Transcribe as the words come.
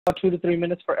about 2 to 3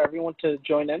 minutes for everyone to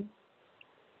join in.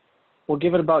 We'll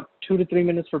give it about 2 to 3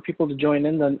 minutes for people to join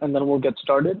in, and then we'll get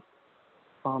started.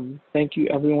 Thank you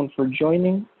everyone for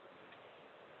joining.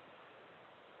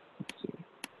 Let's see.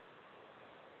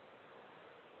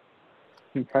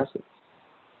 Impressive.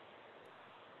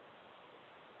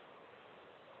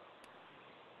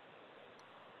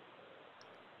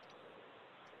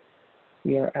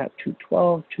 We are at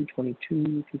 212, 222,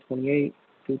 228,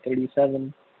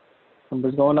 237.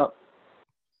 Numbers going up.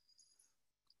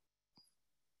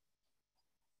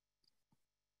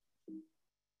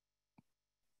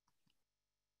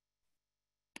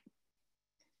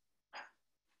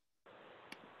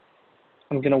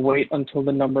 I'm going to wait until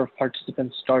the number of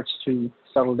participants starts to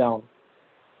settle down,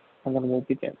 and then we'll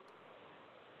begin.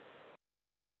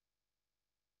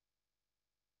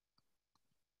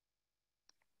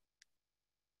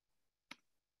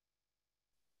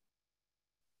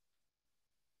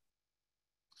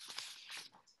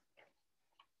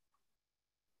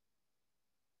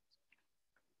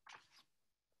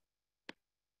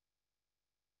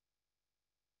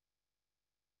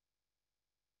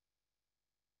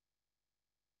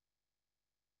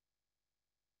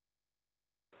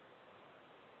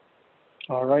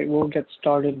 All right, we'll get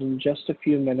started in just a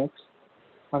few minutes.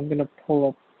 I'm going to pull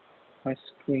up my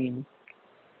screen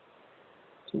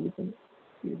so we can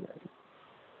be ready.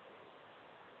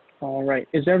 All right,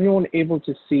 is everyone able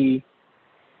to see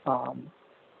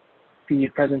the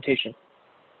presentation?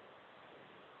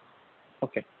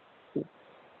 Okay, cool.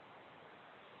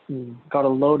 Got a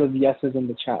load of yeses in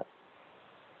the chat.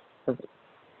 Perfect.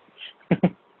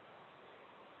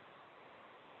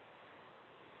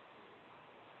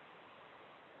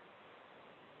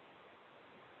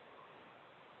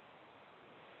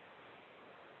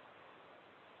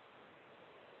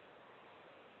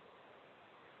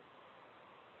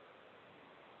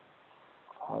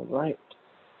 All right.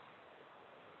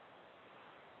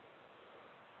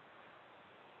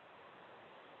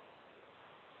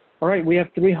 All right, we have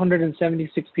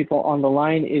 376 people on the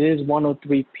line. It is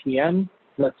 1:03 p.m.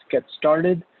 Let's get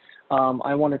started.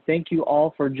 I want to thank you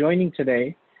all for joining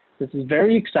today. This is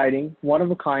very exciting, one of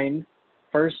a kind,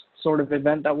 first sort of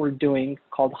event that we're doing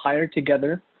called Hire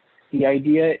Together. The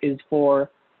idea is for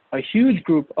a huge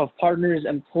group of partners,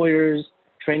 employers,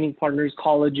 training partners,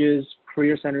 colleges,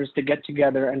 career centers to get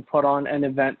together and put on an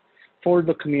event for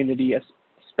the community,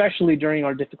 especially during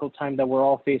our difficult time that we're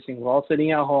all facing. We're all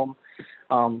sitting at home.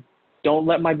 Don't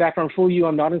let my background fool you.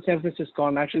 I'm not in San Francisco.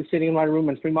 I'm actually sitting in my room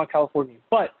in Fremont, California.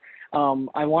 But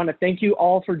I want to thank you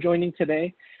all for joining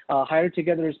today. Hire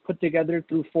Together is put together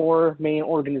through 4 main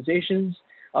organizations: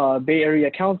 Bay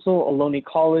Area Council, Ohlone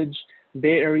College,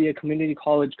 Bay Area Community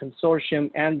College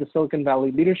Consortium, and the Silicon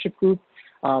Valley Leadership Group.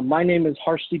 My name is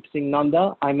Harshdeep Singh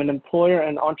Nanda. I'm an employer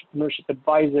and entrepreneurship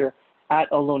advisor at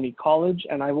Ohlone College,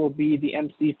 and I will be the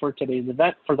MC for today's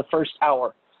event for the first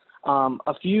hour.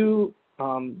 A few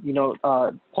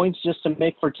points just to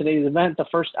make for today's event. The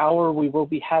first hour, we will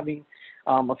be having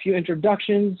a few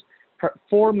introductions,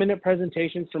 4-minute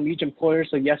presentations from each employer.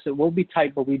 So yes, it will be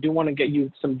tight, but we do want to get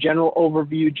you some general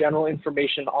overview, general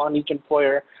information on each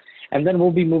employer. And then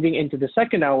we'll be moving into the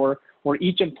second hour, where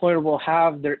each employer will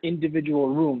have their individual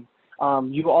room.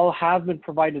 You all have been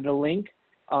provided a link,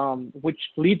 which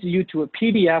leads you to a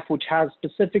PDF, which has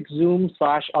specific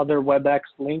Zoom/other WebEx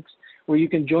links where you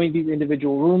can join these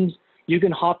individual rooms. You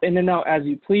can hop in and out as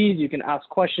you please. You can ask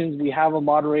questions. We have a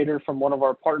moderator from one of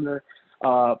our partners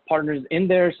in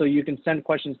there, so you can send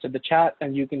questions to the chat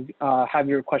and you can have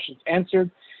your questions answered.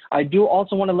 I do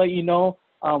also want to let you know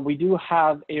we do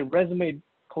have a resume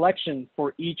collection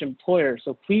for each employer,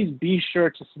 so please be sure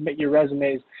to submit your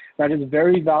resumes. That is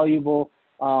very valuable.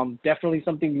 Definitely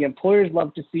something the employers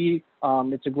love to see.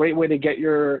 It's a great way to get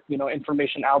your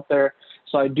information out there.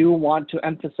 So I do want to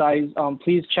emphasize,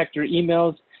 please check your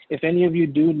emails. If any of you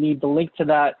do need the link to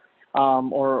that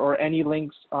or any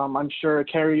links, I'm sure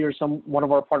Carrie or one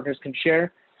of our partners can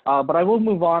share. But I will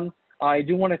move on. I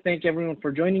do want to thank everyone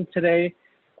for joining today.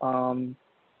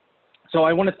 So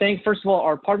I want to thank, first of all,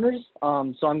 our partners.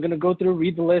 So I'm going to go through,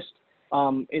 read the list.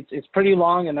 It's pretty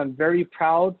long, and I'm very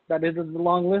proud that it is a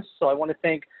long list. So I want to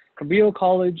thank Cabrillo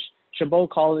College, Chabot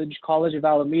College, College of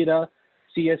Alameda,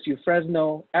 CSU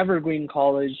Fresno, Evergreen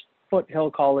College,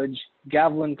 Foothill College,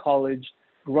 Gavilan College,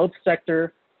 Growth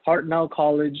Sector, Hartnell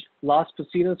College, Las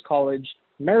Positas College,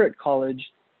 Merritt College,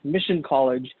 Mission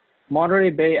College, Monterey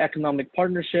Bay Economic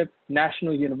Partnership,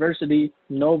 National University,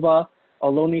 Nova,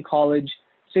 Ohlone College,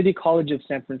 City College of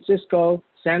San Francisco,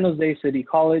 San Jose City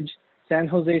College, San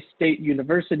Jose State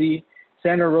University,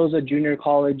 Santa Rosa Junior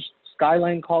College,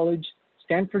 Skyline College,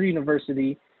 Stanford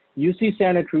University, UC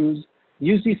Santa Cruz,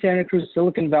 UC Santa Cruz,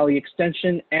 Silicon Valley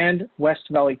Extension, and West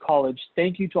Valley College.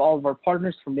 Thank you to all of our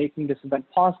partners for making this event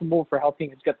possible, for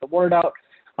helping us get the word out.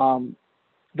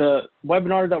 The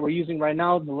webinar that we're using right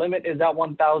now, the limit is at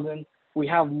 1,000. We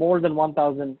have more than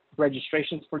 1,000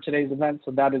 registrations for today's event,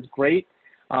 so that is great.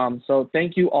 So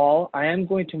thank you all. I am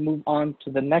going to move on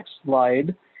to the next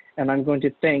slide, and I'm going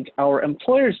to thank our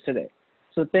employers today.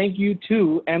 So thank you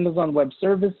to Amazon Web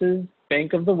Services,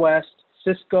 Bank of the West,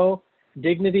 Cisco,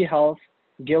 Dignity Health,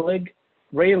 Gillig,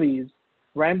 Raley's,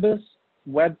 Rambus,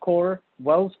 Webcor,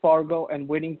 Wells Fargo, and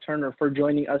Whitting Turner for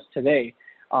joining us today.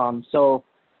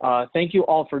 Thank you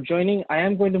all for joining. I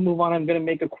am going to move on. I'm going to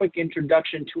make a quick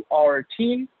introduction to our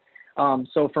team.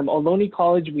 So from Ohlone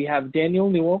College, we have Daniel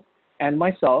Newell and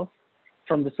myself.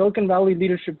 From the Silicon Valley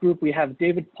Leadership Group, we have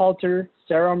David Palter,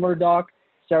 Sarah Murdoch,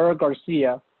 Sarah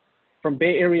Garcia. From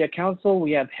Bay Area Council,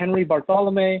 we have Henry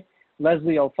Bartolome,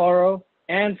 Leslie Alfaro,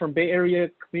 and from Bay Area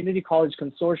Community College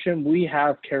Consortium, we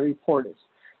have Carrie Portis.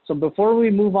 So before we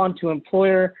move on to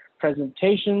employer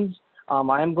presentations,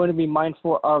 I am going to be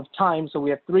mindful of time, so we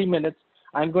have 3 minutes.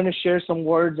 I'm going to share some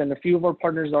words, and a few of our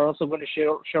partners are also going to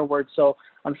share words. So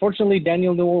unfortunately,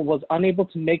 Daniel Newell was unable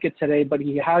to make it today, but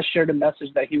he has shared a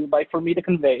message that he would like for me to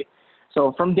convey.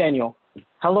 So from Daniel,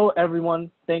 hello everyone.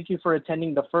 Thank you for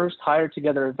attending the first Hire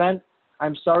Together event.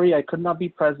 I'm sorry I could not be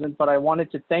present, but I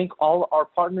wanted to thank all our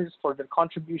partners for their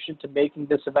contribution to making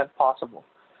this event possible.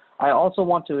 I also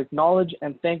want to acknowledge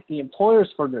and thank the employers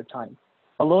for their time.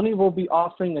 Ohlone will be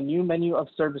offering a new menu of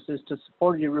services to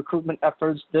support your recruitment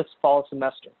efforts this fall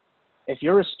semester. If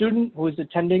you're a student who is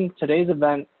attending today's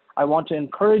event, I want to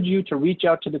encourage you to reach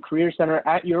out to the Career Center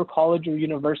at your college or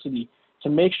university to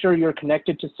make sure you're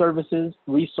connected to services,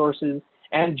 resources,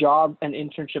 and job and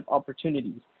internship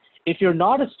opportunities. If you're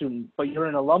not a student, but you're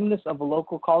an alumnus of a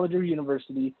local college or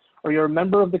university, or you're a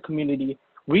member of the community,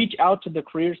 reach out to the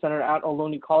Career Center at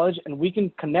Ohlone College and we can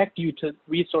connect you to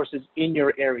resources in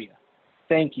your area.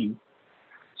 Thank you.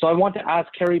 So I want to ask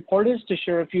Carrie Portis to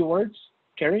share a few words.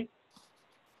 Carrie?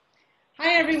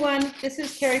 Hi everyone, this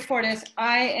is Carrie Portis.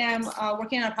 I am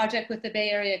working on a project with the Bay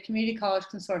Area Community College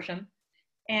Consortium,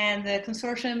 and the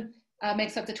consortium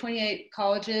makes up the 28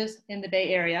 colleges in the Bay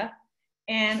Area.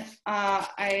 And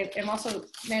I am also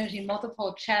managing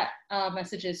multiple chat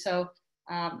messages, so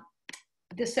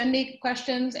just send me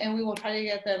questions and we will try to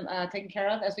get them taken care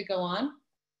of as we go on.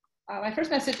 My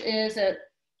first message is that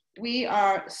we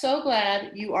are so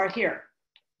glad you are here.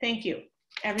 Thank you,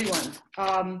 everyone.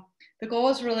 The goal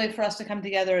is really for us to come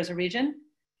together as a region.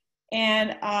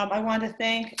 And I want to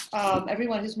thank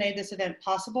everyone who's made this event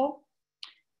possible.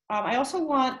 I also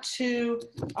want to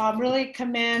really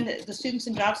commend the students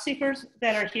and job seekers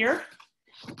that are here.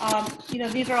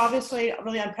 These are obviously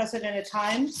really unprecedented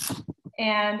times.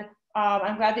 And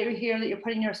I'm glad that you're here, that you're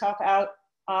putting yourself out.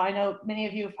 I know many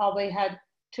of you have probably had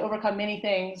to overcome many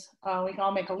things. We can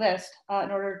all make a list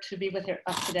in order to be with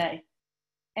us today.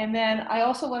 And then I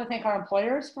also want to thank our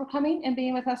employers for coming and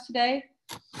being with us today.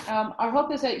 Our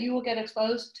hope is that you will get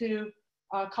exposed to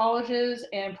colleges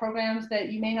and programs that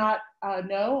you may not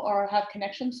know or have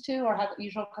connections to or have the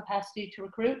usual capacity to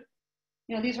recruit.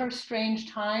 These are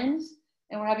strange times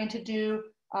and we're having to do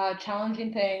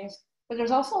challenging things, but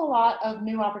there's also a lot of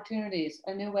new opportunities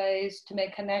and new ways to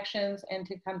make connections and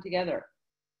to come together.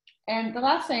 And the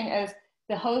last thing, as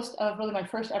the host of really my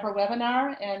first ever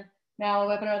webinar, and now a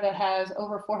webinar that has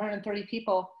over 430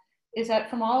 people, is that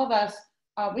from all of us,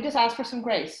 we just ask for some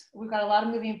grace. We've got a lot of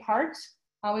moving parts.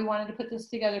 We wanted to put this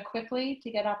together quickly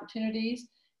to get opportunities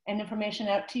and information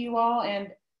out to you all, and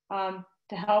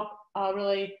to help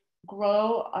really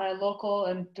grow a local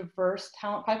and diverse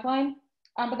talent pipeline.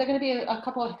 But there are going to be a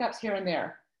couple of hiccups here and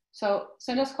there. So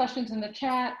send us questions in the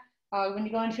chat. When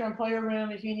you go into your employer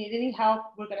room, if you need any help,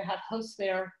 we're going to have hosts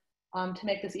there to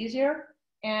make this easier.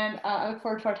 And I look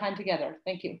forward to our time together.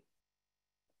 Thank you.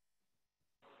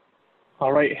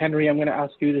 All right, Henry, I'm going to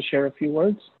ask you to share a few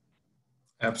words.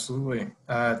 Absolutely.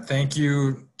 Thank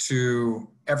you to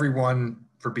everyone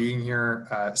for being here,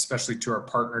 especially to our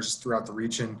partners throughout the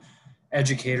region,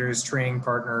 educators, training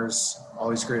partners, all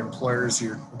these great employers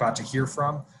you're about to hear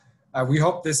from. We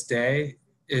hope this day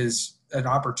is an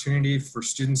opportunity for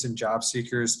students and job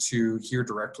seekers to hear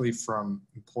directly from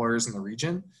employers in the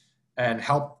region and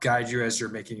help guide you as you're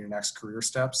making your next career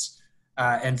steps.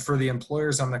 And for the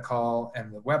employers on the call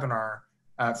and the webinar,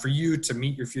 for you to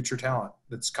meet your future talent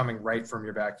that's coming right from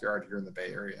your backyard here in the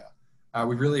Bay Area.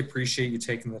 We really appreciate you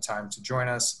taking the time to join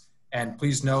us. And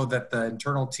please know that the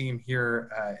internal team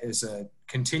here is a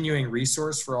continuing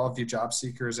resource for all of you job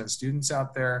seekers and students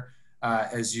out there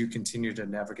as you continue to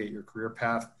navigate your career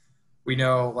path. We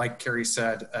know, like Carrie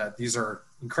said, these are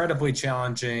incredibly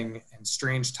challenging and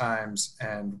strange times,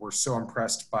 and we're so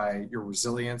impressed by your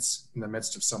resilience in the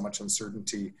midst of so much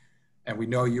uncertainty. And we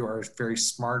know you are a very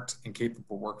smart and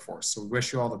capable workforce. So we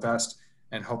wish you all the best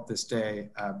and hope this day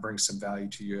brings some value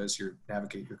to you as you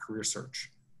navigate your career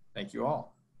search. Thank you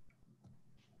all.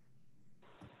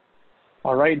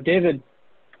 All right, David.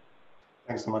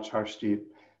 Thanks so much, Harshdeep.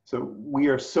 So we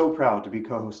are so proud to be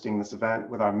co-hosting this event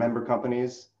with our member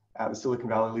companies at the Silicon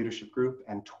Valley Leadership Group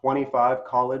and 25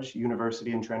 college,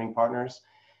 university, and training partners.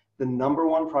 The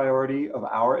 #1 priority of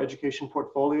our education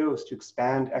portfolio is to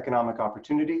expand economic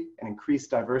opportunity and increase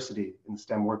diversity in the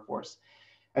STEM workforce.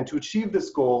 And to achieve this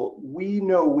goal, we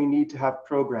know we need to have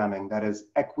programming that is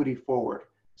equity forward.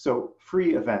 So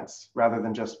free events rather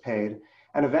than just paid,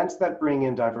 and events that bring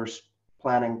in diverse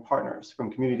planning partners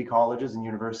from community colleges and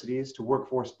universities to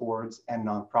workforce boards and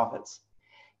nonprofits.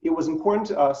 It was important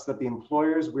to us that the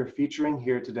employers we're featuring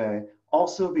here today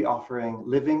also be offering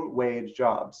living wage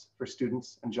jobs for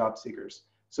students and job seekers.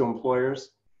 So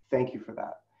employers, thank you for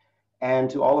that. And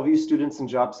to all of you students and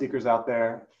job seekers out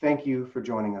there, thank you for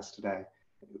joining us today.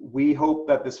 We hope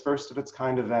that this first of its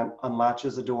kind event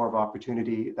unlatches a door of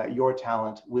opportunity that your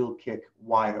talent will kick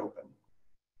wide open.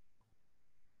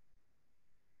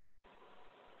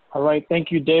 All right,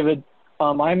 thank you, David.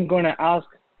 I'm going to ask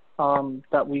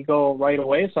that we go right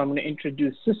away. So I'm going to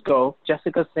introduce Cisco,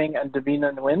 Jessica Singh, and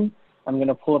Davina Nguyen. I'm going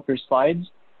to pull up your slides,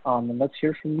 and let's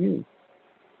hear from you.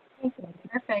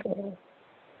 Perfect.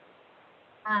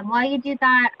 While you do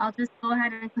that, I'll just go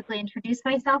ahead and quickly introduce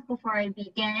myself before I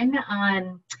begin.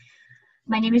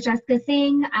 My name is Jessica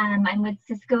Singh. I'm with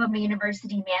Cisco. I'm a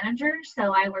university manager,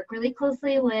 so I work really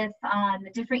closely with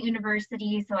the different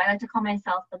universities. So I like to call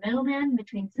myself the middleman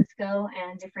between Cisco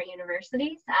and different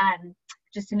universities,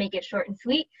 just to make it short and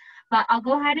sweet. But I'll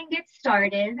go ahead and get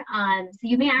started. So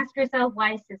you may ask yourself,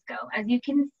 why Cisco? As you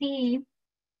can see,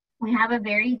 we have a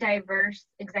very diverse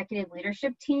executive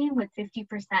leadership team with 50%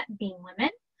 being women.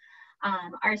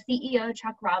 Our CEO,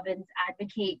 Chuck Robbins,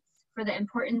 advocates for the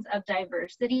importance of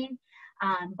diversity,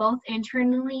 both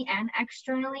internally and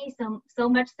externally, so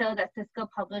much so that Cisco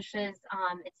publishes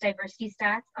its diversity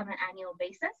stats on an annual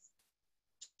basis.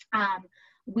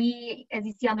 We, as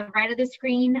you see on the right of the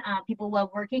screen, people love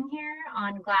working here.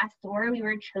 On Glassdoor, we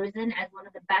were chosen as one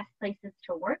of the best places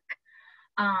to work.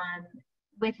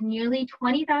 With nearly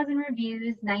 20,000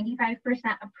 reviews,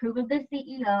 95% approve of the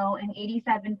CEO and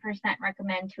 87%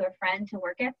 recommend to a friend to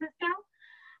work at Cisco.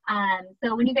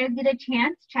 So when you guys get a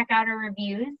chance, check out our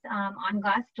reviews on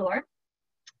Glassdoor.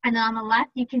 And then on the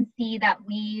left, you can see that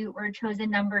we were chosen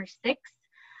number 6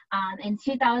 in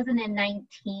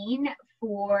 2019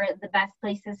 for the best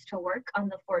places to work on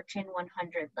the Fortune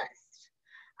 100 list.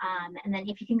 And then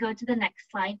if you can go to the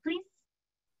next slide, please.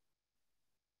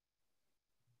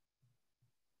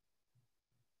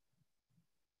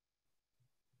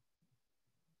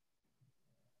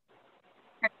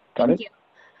 Thank you.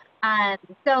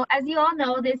 So as you all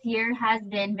know, this year has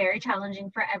been very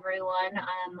challenging for everyone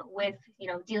with,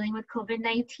 dealing with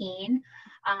COVID-19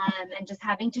 and just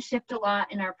having to shift a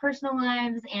lot in our personal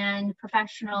lives and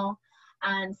professional.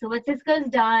 So what Cisco's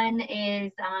done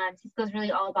is Cisco's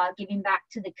really all about giving back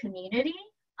to the community.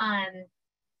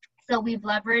 So we've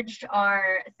leveraged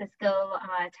our Cisco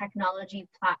technology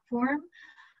platform,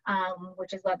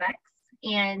 which is WebEx.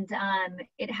 And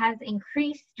it has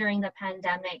increased during the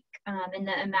pandemic in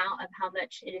the amount of how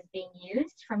much it is being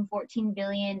used, from 14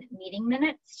 billion meeting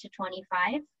minutes to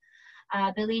 25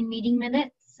 billion meeting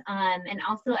minutes. And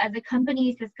also as a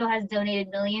company, Cisco has donated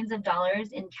millions of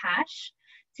dollars in cash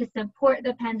to support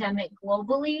the pandemic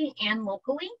globally and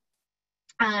locally.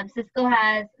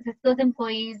 Cisco's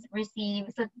employees receive,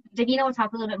 so Davina will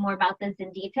talk a little bit more about this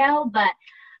in detail, but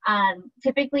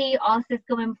typically all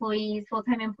Cisco employees,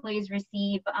 full-time employees,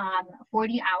 receive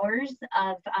 40 hours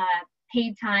of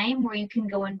paid time where you can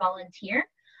go and volunteer.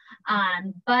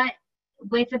 But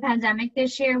with the pandemic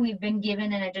this year, we've been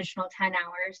given an additional 10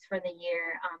 hours for the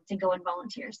year to go and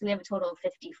volunteer. So we have a total of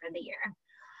 50 for the year.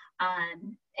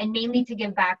 And mainly to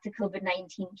give back to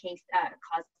COVID-19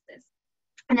 causes.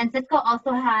 And then Cisco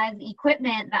also has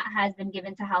equipment that has been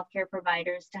given to healthcare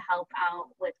providers to help out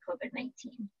with COVID-19.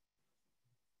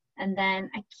 And then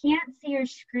I can't see your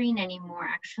screen anymore,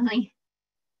 actually.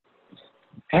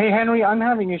 Hey, Henry, I'm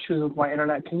having issues with my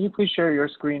internet. Can you please share your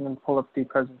screen and pull up the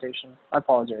presentation? I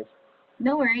apologize.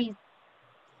 No worries.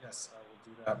 Yes, I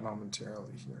will do that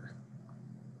momentarily here.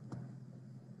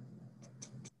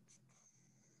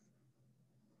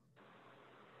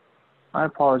 I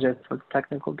apologize for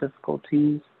technical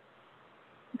difficulties.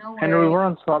 No worries. Henry, we're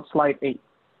on slide 8.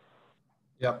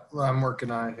 Yep, I'm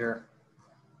working on it here.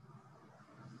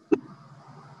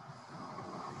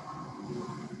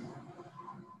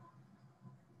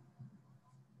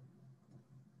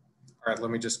 All right,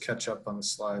 let me just catch up on the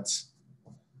slides.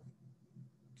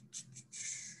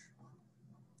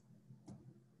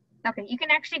 Okay, you can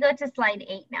actually go to slide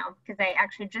 8 now because I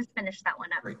actually just finished that one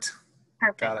up. Great.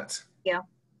 Perfect. Got it. Thank you.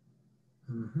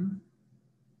 Mm-hmm.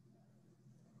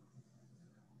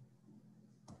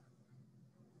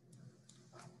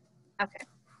 Okay,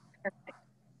 perfect.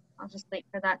 I'll just wait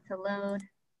for that to load.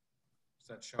 Is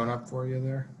that showing up for you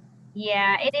there?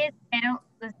 Yeah, it is.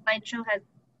 The slideshow has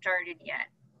started yet.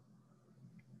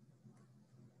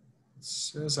 It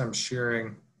says I'm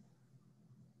sharing.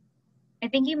 I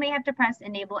think you may have to press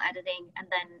enable editing and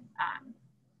then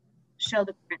show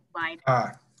the current slide.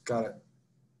 Ah, got it.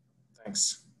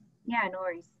 Thanks. Yeah, no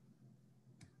worries.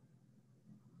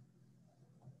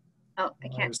 Oh, I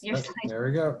can't see your slide. There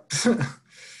we go.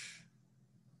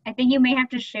 I think you may have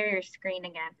to share your screen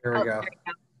again. There we go. There we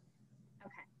go.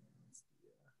 Okay.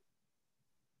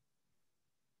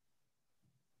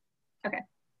 Okay.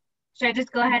 Should I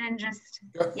just go ahead and just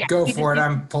go for it?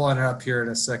 I'm pulling it up here in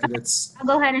a second. It's I'll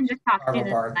go ahead and just talk through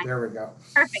this. There we go.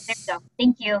 Perfect. There we go.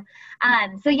 Thank you.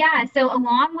 So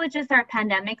along with just our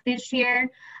pandemic this year,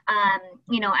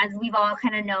 as we've all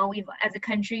kind of know, we've as a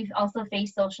country also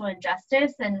faced social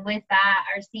injustice, and with that,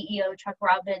 our CEO Chuck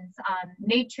Robbins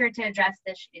made sure to address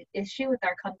this issue with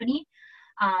our company,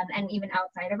 and even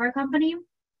outside of our company.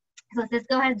 So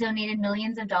Cisco has donated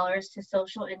millions of dollars to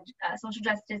social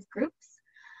justice groups.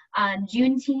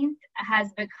 Juneteenth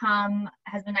has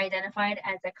been identified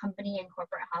as a company and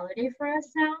corporate holiday for us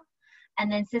now. And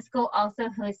then Cisco also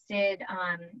hosted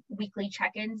weekly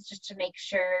check-ins just to make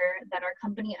sure that our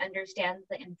company understands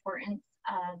the importance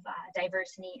of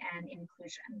diversity and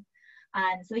inclusion.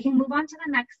 So we can move on to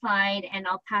the next slide, and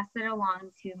I'll pass it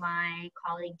along to my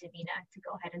colleague Davina to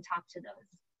go ahead and talk to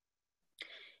those.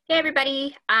 Hey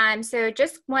everybody, so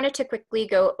just wanted to quickly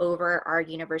go over our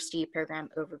university program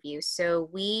overview. So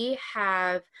we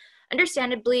have,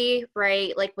 understandably,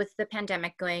 right, like with the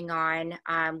pandemic going on,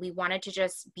 we wanted to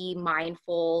just be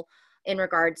mindful in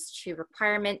regards to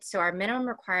requirements. So our minimum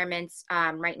requirements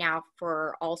right now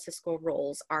for all Cisco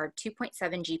roles are 2.7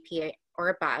 GPA or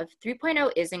above.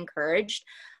 3.0 is encouraged.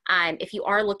 If you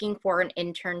are looking for an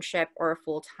internship or a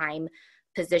full-time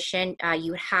position,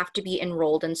 you would have to be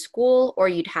enrolled in school, or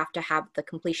you'd have to have the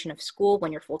completion of school when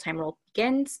your full-time role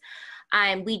begins.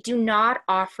 We do not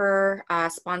offer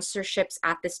sponsorships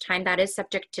at this time. That is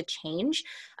subject to change.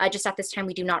 Just at this time,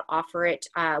 we do not offer it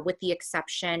with the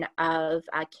exception of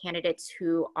candidates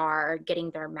who are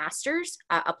getting their master's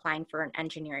applying for an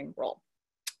engineering role.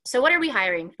 So what are we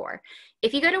hiring for?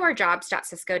 If you go to our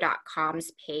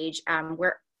jobs.cisco.com's page,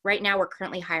 right now we're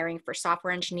currently hiring for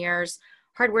software engineers,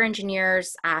 hardware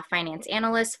engineers, finance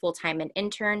analysts, full-time and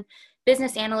intern,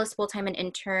 business analyst, full-time and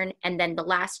intern, and then the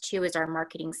last two is our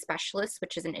marketing specialist,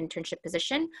 which is an internship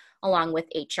position, along with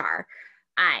HR.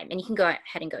 And you can go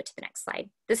ahead and go to the next slide.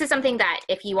 This is something that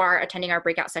if you are attending our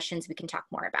breakout sessions, we can talk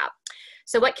more about.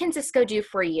 So what can Cisco do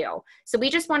for you? So we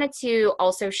just wanted to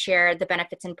also share the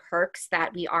benefits and perks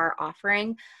that we are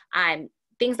offering.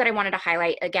 Things that I wanted to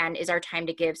highlight, again, is our time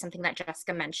to give, something that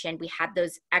Jessica mentioned. We had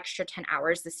those extra 10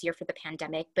 hours this year for the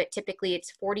pandemic, but typically it's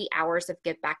 40 hours of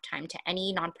give back time to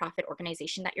any nonprofit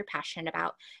organization that you're passionate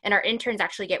about. And our interns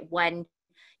actually get 1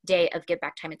 day of give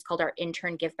back time. It's called our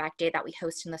Intern Give Back Day that we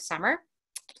host in the summer.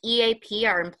 EAP,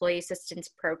 our Employee Assistance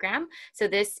Program. So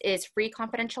this is free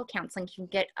confidential counseling. You can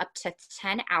get up to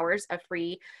 10 hours of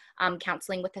free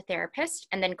counseling with a therapist.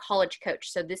 And then College Coach.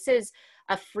 So this is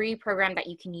a free program that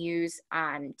you can use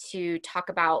to talk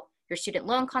about your student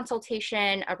loan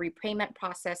consultation, a repayment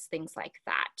process, things like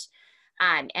that.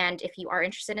 And if you are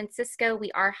interested in Cisco,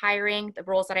 we are hiring the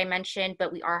roles that I mentioned,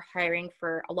 but we are hiring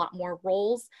for a lot more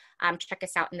roles. Check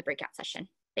us out in the breakout session.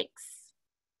 Thanks.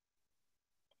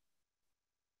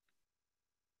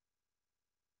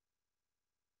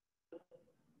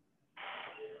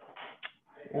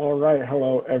 All right.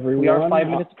 Hello, everyone. We are 5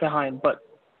 minutes behind, but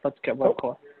let's get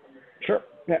Webcor. Sure.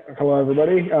 Yeah. Hello,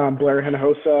 everybody. Blair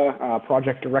Hinojosa,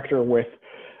 project director with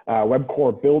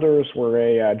Webcor Builders.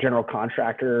 We're a general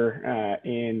contractor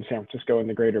in San Francisco and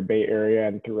the greater Bay Area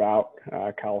and throughout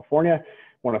California. I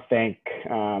want to thank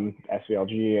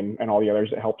SVLG and all the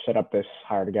others that helped set up this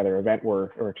Hire Together event.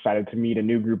 We're excited to meet a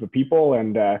new group of people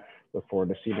and look forward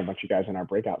to seeing a bunch of you guys in our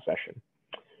breakout session.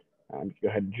 Go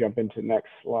ahead and jump into the next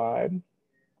slide.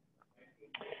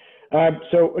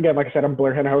 So again, like I said, I'm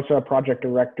Blair Hinojosa, project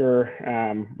director.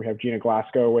 We have Gina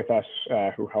Glasgow with us,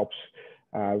 who helps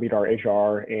lead our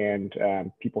HR and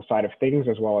people side of things,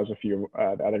 as well as a few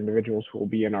other individuals who will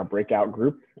be in our breakout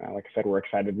group. Like I said, we're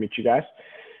excited to meet you guys.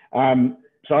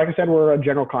 So like I said, we're a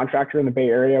general contractor in the Bay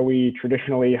Area. We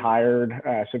traditionally hired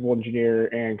civil engineer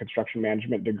and construction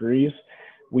management degrees.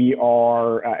 We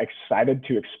are excited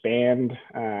to expand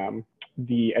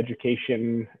the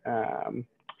education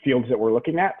fields that we're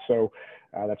looking at. So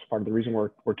that's part of the reason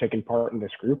we're taking part in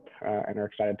this group and are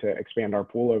excited to expand our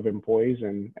pool of employees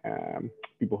and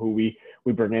people who we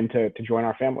bring in to join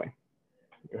our family.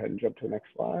 Go ahead and jump to the next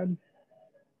slide.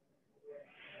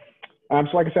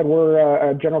 So like I said, we're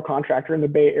a general contractor in the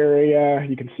Bay Area.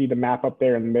 You can see the map up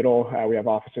there in the middle. We have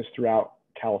offices throughout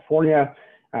California.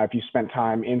 If you spent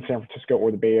time in San Francisco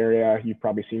or the Bay Area, you've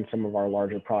probably seen some of our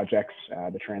larger projects,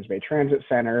 the Transbay Transit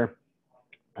Center,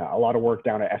 a lot of work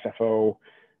down at SFO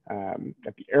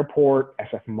at the airport,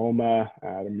 SF MoMA,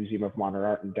 the Museum of Modern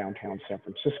Art in downtown San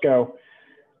Francisco.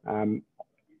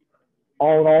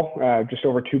 All in all, just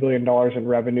over $2 billion in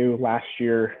revenue last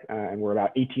year, and we're about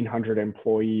 1,800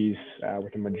 employees,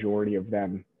 with the majority of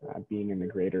them being in the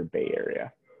greater Bay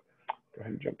Area. Go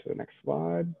ahead and jump to the next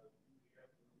slide.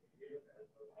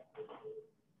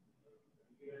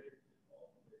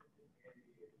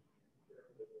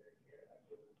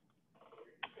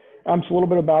 So a little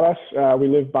bit about us. We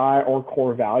live by our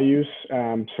core values.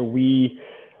 So we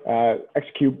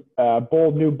execute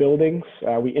bold new buildings.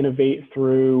 We innovate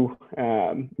through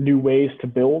new ways to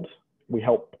build. We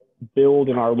help build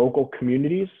in our local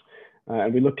communities.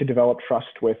 And we look to develop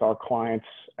trust with our clients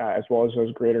as well as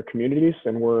those greater communities.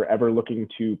 And we're ever looking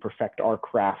to perfect our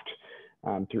craft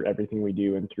through everything we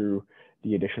do and through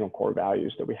the additional core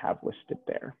values that we have listed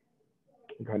there.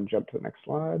 Go ahead and jump to the next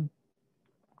slide.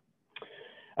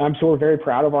 So we're very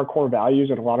proud of our core values,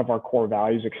 and a lot of our core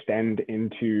values extend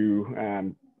into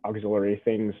auxiliary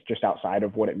things just outside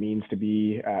of what it means to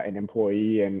be an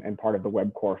employee and part of the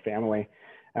Webcor family.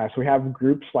 So we have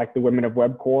groups like the Women of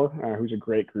Webcor, who's a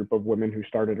great group of women who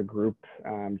started a group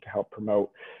to help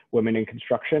promote women in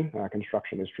construction.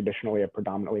 Construction is traditionally a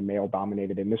predominantly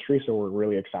male-dominated industry, so we're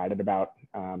really excited about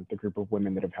the group of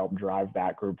women that have helped drive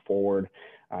that group forward,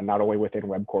 not only within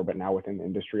Webcor, but now within the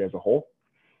industry as a whole.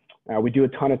 We do a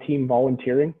ton of team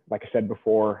volunteering. Like I said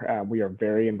before, we are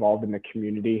very involved in the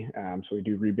community. So we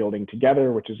do Rebuilding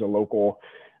Together, which is a local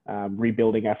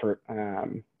rebuilding effort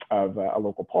of a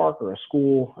local park or a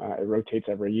school. It rotates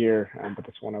every year, but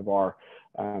it's one of our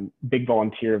big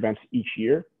volunteer events each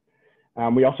year.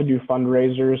 We also do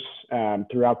fundraisers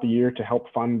throughout the year to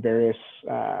help fund various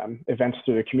events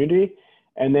through the community.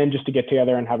 And then just to get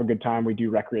together and have a good time, we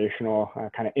do recreational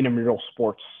kind of intramural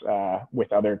sports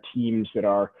with other teams that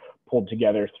are pulled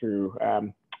together through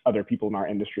other people in our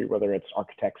industry, whether it's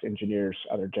architects, engineers,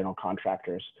 other general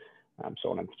contractors,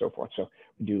 so on and so forth. So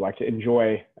we do like to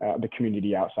enjoy the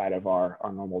community outside of our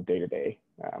normal day-to-day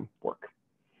work.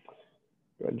 Go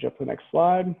ahead and jump to the next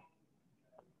slide.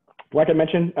 Like I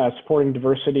mentioned, supporting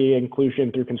diversity,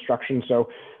 inclusion through construction. So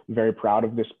I'm very proud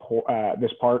of this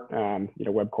part. You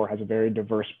know, Webcor has a very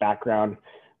diverse background.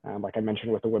 Like I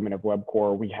mentioned with the Women of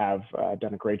Webcor, we have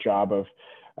done a great job of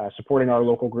supporting our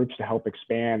local groups to help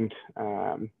expand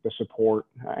the support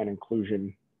and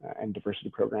inclusion and diversity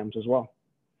programs as well.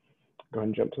 Go ahead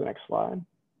and jump to the next slide.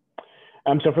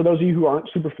 So for those of you who aren't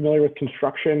super familiar with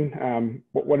construction,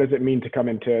 what does it mean to come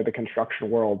into the construction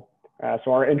world?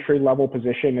 So our entry-level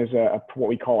position is what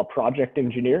we call a project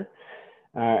engineer.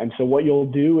 And so what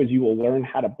you'll do is you will learn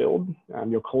how to build.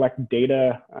 You'll collect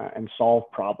data and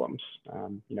solve problems.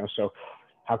 You know, so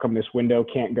how come this window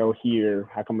can't go here?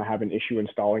 How come I have an issue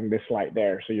installing this light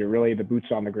there? So you're really the boots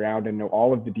on the ground and know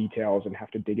all of the details and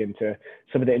have to dig into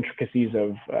some of the intricacies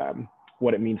of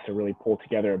what it means to really pull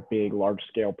together a big,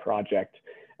 large-scale project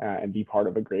and be part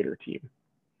of a greater team.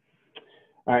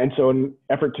 And so in an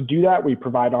effort to do that, we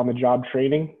provide on-the-job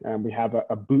training. We have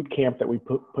a boot camp that we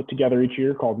put together each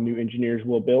year called New Engineers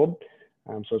Will Build.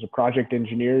 So as a project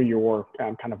engineer, you're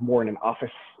kind of more in an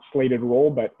office slated role,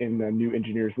 but in the New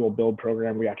Engineers Will Build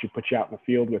program, we actually put you out in the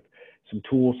field with some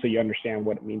tools so you understand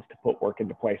what it means to put work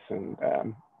into place. And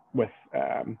with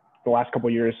the last couple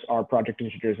of years, our project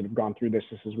engineers that have gone through this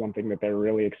is one thing that they're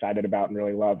really excited about and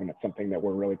really love, and it's something that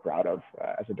we're really proud of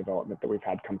as a development that we've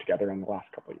had come together in the last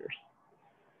couple of years.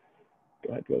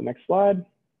 Go ahead to the next slide.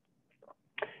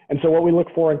 And so what we look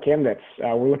for in candidates,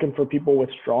 we're looking for people with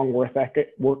strong work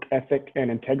ethic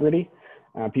and integrity,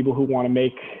 people who want to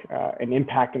make an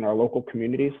impact in our local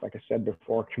communities. Like I said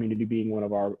before, community being one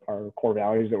of our core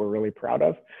values that we're really proud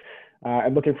of.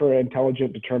 And looking for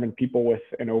intelligent, determined people with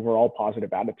an overall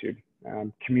positive attitude.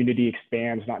 Community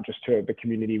expands not just to the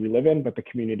community we live in, but the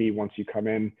community once you come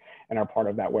in and are part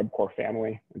of that Webcor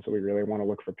family. And so we really want to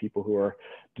look for people who are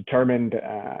determined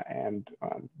and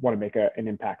want to make an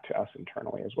impact to us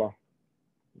internally as well.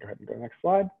 Go ahead and go to the next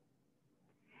slide.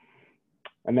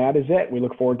 And that is it. We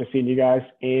look forward to seeing you guys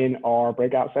in our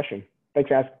breakout session. Thanks,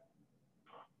 guys.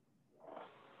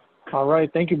 All right,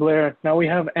 thank you, Blair. Now we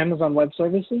have Amazon Web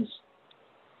Services.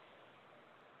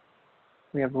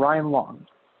 We have Ryan Long.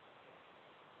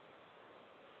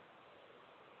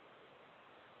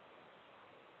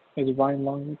 Is Ryan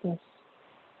Long with us?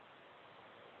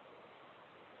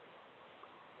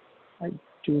 I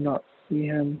do not see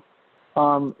him.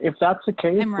 If that's the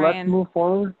case, let's move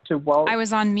forward to I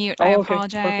was on mute. I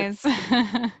apologize.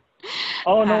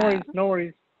 Oh, no worries, no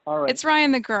worries. All right. It's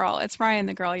Ryan the girl. It's Ryan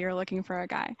the girl. You're looking for a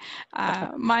guy.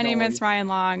 My name is Ryan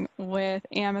Long with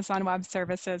Amazon Web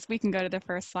Services. We can go to the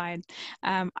first slide.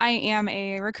 I am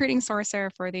a recruiting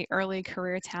sourcer for the early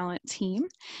career talent team.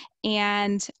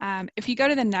 And if you go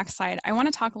to the next slide, I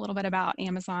want to talk a little bit about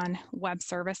Amazon Web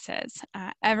Services.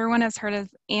 Everyone has heard of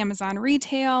Amazon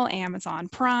Retail, Amazon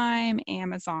Prime,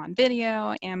 Amazon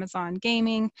Video, Amazon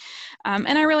Gaming.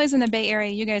 And I realize in the Bay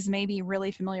Area, you guys may be really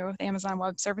familiar with Amazon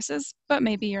Web Services, but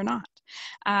maybe you're not.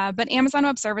 But Amazon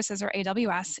Web Services, or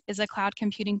AWS, is a cloud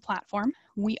computing platform.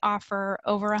 We offer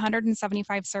over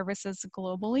 175 services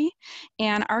globally,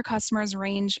 and our customers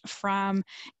range from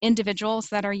individuals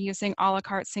that are using a la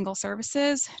carte single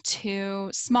services to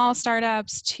small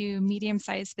startups to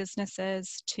medium-sized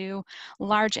businesses to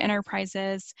large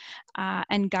enterprises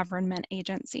and government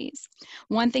agencies.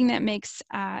 One thing that makes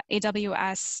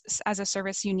AWS as a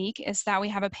service unique is that we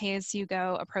have a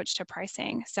pay-as-you-go approach to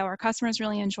pricing. So our customers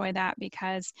really enjoy that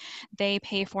because they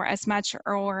pay for as much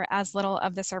or as little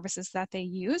of the services that they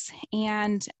use.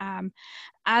 And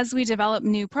as we develop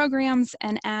new programs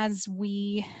and as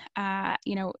we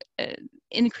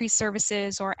increase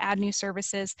services or add new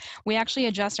services, we actually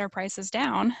adjust our prices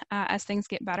down as things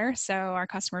get better. So our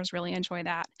customers really enjoy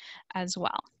that as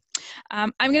well.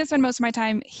 I'm going to spend most of my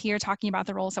time here talking about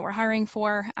the roles that we're hiring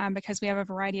for because we have a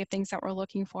variety of things that we're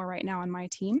looking for right now on my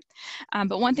team.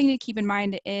 But one thing to keep in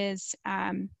mind is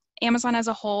Amazon as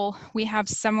a whole, we have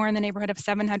somewhere in the neighborhood of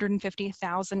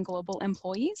 750,000 global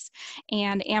employees,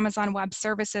 and Amazon Web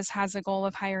Services has a goal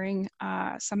of hiring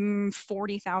some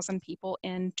 40,000 people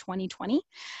in 2020.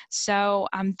 So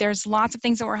there's lots of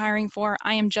things that we're hiring for.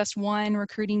 I am just one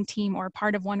recruiting team or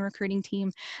part of one recruiting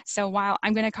team. So while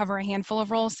I'm going to cover a handful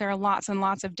of roles, there are lots and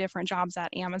lots of different jobs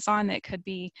at Amazon that could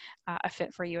be a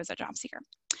fit for you as a job seeker.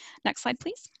 Next slide,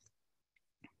 please.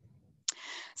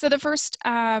 So the first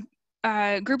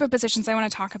group of positions I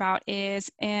want to talk about is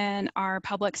in our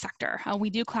public sector.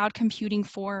 We do cloud computing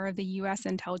for the U.S.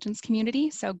 intelligence community,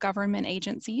 so government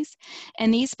agencies.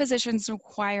 And these positions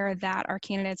require that our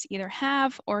candidates either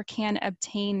have or can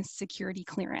obtain security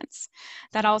clearance.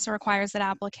 That also requires that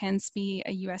applicants be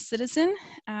a U.S. citizen,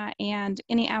 and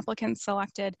any applicant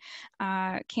selected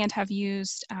can't have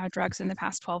used drugs in the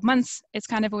past 12 months. It's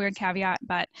kind of a weird caveat,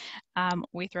 but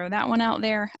we throw that one out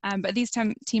there. But these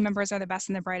team members are the best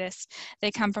and the brightest.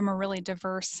 They come from a really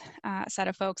diverse set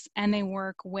of folks, and they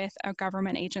work with a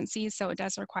government agency, so it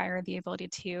does require the ability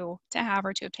to have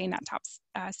or to obtain that top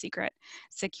secret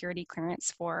security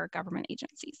clearance for government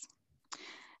agencies.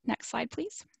 Next slide,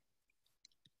 please.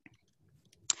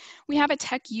 We have a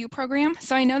Tech U program.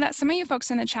 So I know that some of you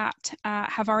folks in the chat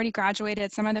have already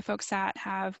graduated. Some of the folks that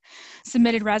have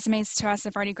submitted resumes to us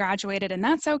have already graduated, and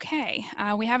that's okay.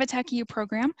 We have a Tech U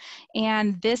program,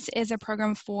 and this is a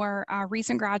program for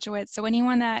recent graduates. So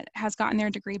anyone that has gotten their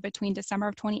degree between December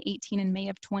of 2018 and May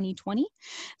of 2020.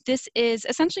 This is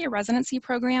essentially a residency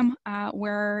program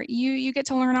where you get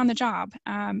to learn on the job,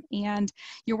 and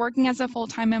you're working as a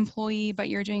full-time employee, but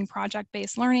you're doing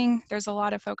project-based learning. There's a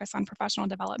lot of focus on professional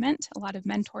development, a lot of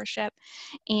mentorship,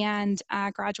 and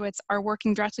graduates are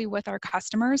working directly with our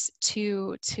customers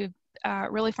to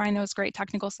really find those great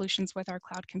technical solutions with our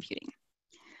cloud computing.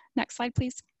 Next slide,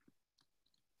 please.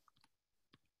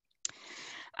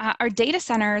 Our data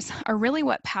centers are really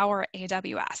what power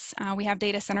AWS. We have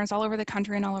data centers all over the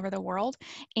country and all over the world,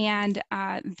 and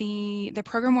the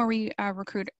program where we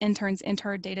recruit interns into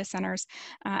our data centers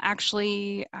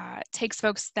actually takes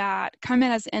folks that come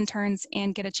in as interns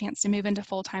and get a chance to move into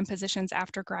full-time positions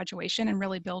after graduation and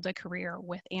really build a career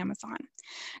with Amazon.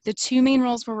 The two main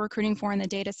roles we're recruiting for in the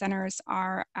data centers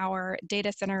are our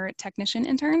data center technician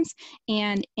interns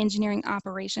and engineering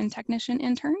operation technician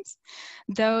interns.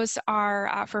 Those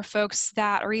are for folks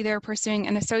that are either pursuing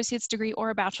an associate's degree or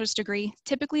a bachelor's degree,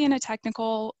 typically in a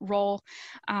technical role,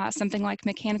 something like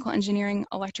mechanical engineering,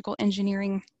 electrical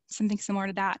engineering, something similar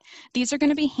to that. These are going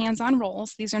to be hands-on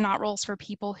roles. These are not roles for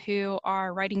people who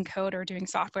are writing code or doing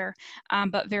software,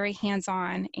 but very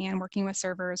hands-on and working with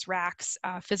servers, racks,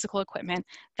 physical equipment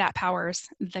that powers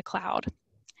the cloud.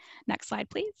 Next slide,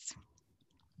 please.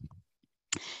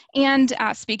 And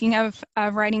speaking of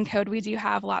writing code, we do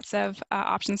have lots of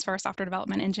options for our software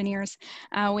development engineers.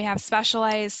 We have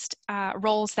specialized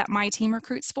roles that my team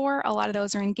recruits for. A lot of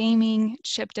those are in gaming,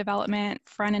 chip development,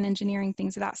 front-end engineering,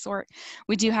 things of that sort.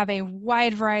 We do have a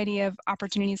wide variety of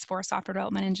opportunities for software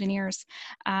development engineers,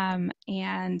 and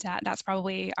that's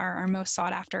probably our most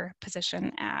sought after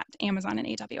position at Amazon and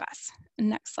AWS.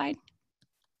 Next slide.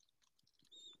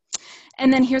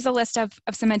 And then here's a list of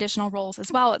some additional roles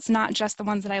as well. It's not just the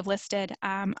ones that I've listed.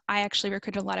 I actually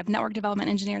recruited a lot of network development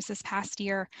engineers this past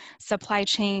year, supply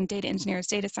chain, data engineers,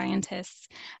 data scientists,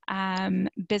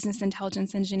 business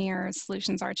intelligence engineers,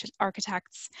 solutions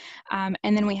architects, and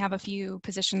then we have a few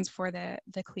positions for the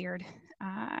cleared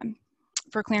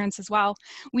for clearance as well.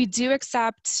 We do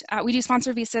accept, we do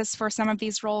sponsor visas for some of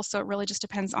these roles, so it really just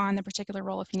depends on the particular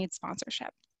role if you need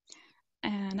sponsorship.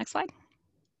 And next slide.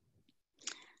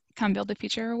 Come build the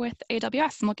future with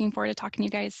AWS. I'm looking forward to talking to you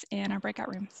guys in our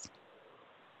breakout rooms.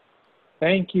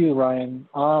 Thank you, Ryan.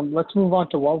 Let's move on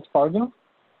to Wells Fargo.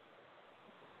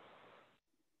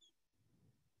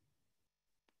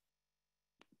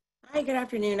 Hi, good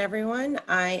afternoon, everyone.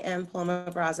 I am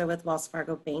Paloma Braza with Wells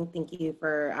Fargo Bank. Thank you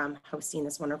for hosting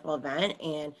this wonderful event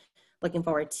and looking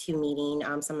forward to meeting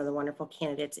some of the wonderful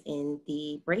candidates in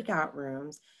the breakout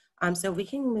rooms. So we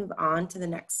can move on to the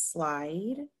next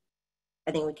slide.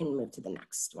 I think we can move to the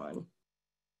next one.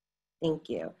 Thank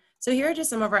you. So here are just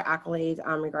some of our accolades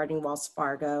regarding Wells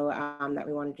Fargo that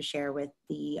we wanted to share with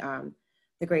the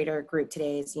greater group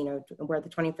today. Is, you know, we're the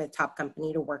 25th top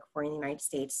company to work for in the United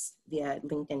States via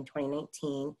LinkedIn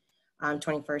 2019,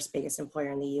 21st biggest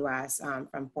employer in the US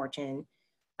from Fortune,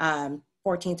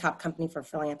 14th top company for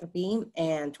philanthropy,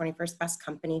 and 21st best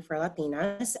company for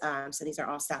Latinas. So these are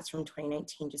all stats from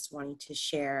 2019, just wanting to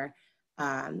share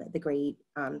the great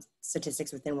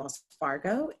statistics within Wells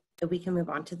Fargo. If we can move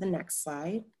on to the next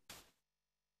slide.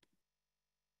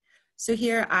 So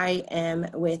here I am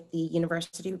with the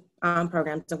university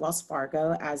programs of Wells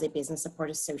Fargo as a business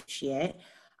support associate.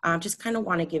 Just kind of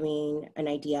want to giving an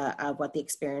idea of what the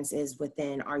experience is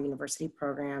within our university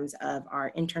programs of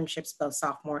our internships, both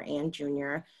sophomore and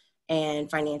junior,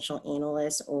 and financial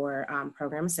analysts or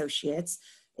program associates,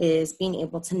 is being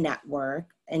able to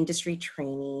network, industry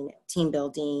training, team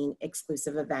building,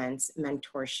 exclusive events,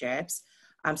 mentorships.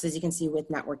 So as you can see with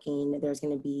networking, there's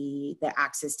going to be the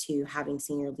access to having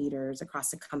senior leaders across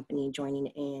the company joining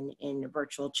in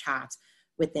virtual chats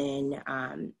within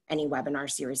any webinar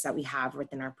series that we have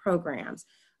within our programs.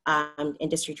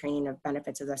 Industry training of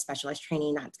benefits of the specialized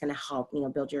training that's going to help, you know,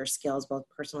 build your skills both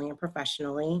personally and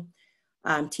professionally.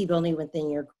 Team building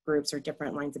within your groups or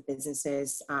different lines of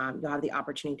businesses. You'll have the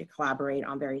opportunity to collaborate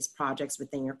on various projects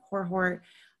within your cohort.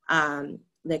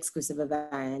 The exclusive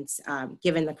events,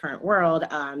 given the current world,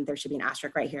 there should be an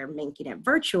asterisk right here, making it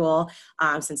virtual,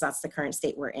 since that's the current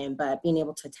state we're in, but being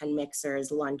able to attend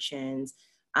mixers, luncheons,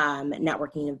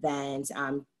 networking events.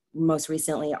 Most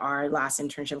recently, our last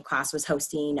internship class was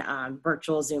hosting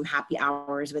virtual Zoom happy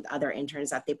hours with other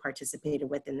interns that they participated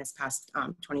with in this past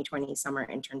 2020 summer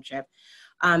internship.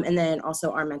 And then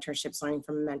also our mentorships, learning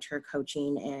from mentor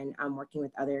coaching and working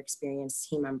with other experienced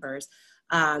team members.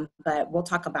 But we'll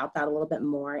talk about that a little bit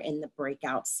more in the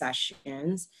breakout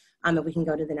sessions. If we can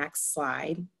go to the next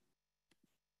slide.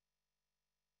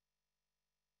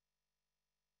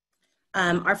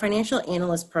 Our financial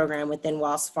analyst program within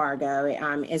Wells Fargo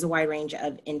is a wide range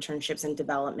of internships and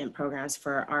development programs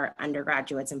for our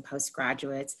undergraduates and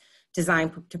postgraduates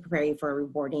designed to prepare you for a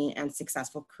rewarding and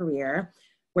successful career,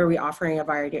 where we offer a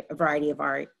variety of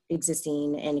our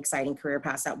existing and exciting career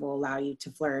paths that will allow you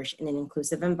to flourish in an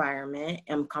inclusive environment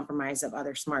and comprised of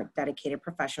other smart, dedicated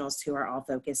professionals who are all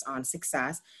focused on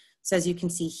success. So as you can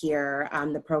see here,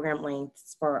 the program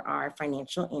lengths for our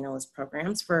financial analyst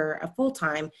programs for a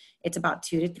full-time, it's about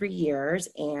 2 to 3 years.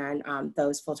 And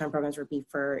those full-time programs would be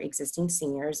for existing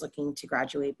seniors looking to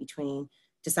graduate between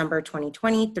December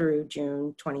 2020 through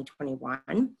June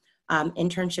 2021.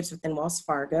 Internships within Wells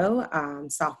Fargo,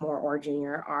 sophomore or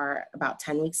junior, are about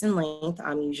 10 weeks in length,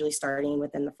 usually starting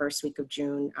within the first week of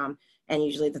June, and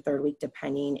usually the third week,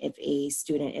 depending if a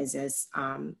student is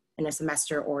in a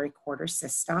semester or a quarter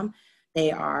system.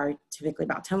 They are typically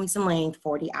about 10 weeks in length,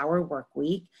 40-hour work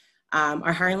week.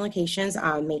 Our hiring locations,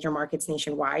 major markets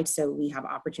nationwide, so we have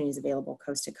opportunities available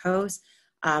coast to coast,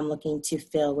 looking to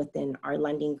fill within our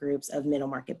lending groups of middle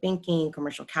market banking,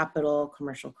 commercial capital,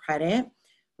 commercial credit,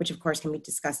 which of course can be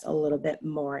discussed a little bit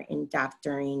more in depth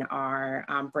during our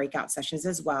breakout sessions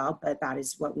as well, but that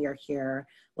is what we are here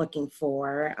looking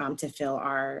for to fill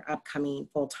our upcoming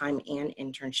full-time and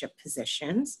internship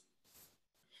positions.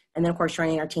 And then of course,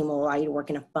 joining our team will allow you to work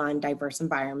in a fun, diverse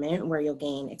environment where you'll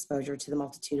gain exposure to the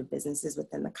multitude of businesses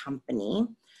within the company.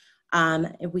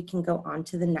 If we can go on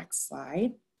to the next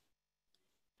slide.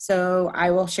 So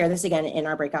I will share this again in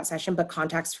our breakout session, but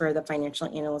contacts for the financial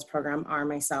analyst program are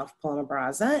myself, Paloma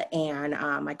Barraza, and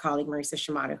my colleague, Marisa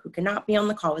Shimada, who cannot be on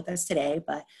the call with us today,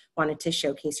 but wanted to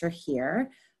showcase her here.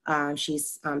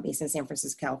 She's based in San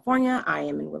Francisco, California. I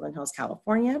am in Woodland Hills,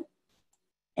 California.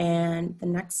 And the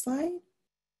next slide.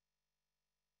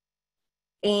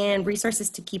 And resources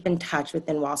to keep in touch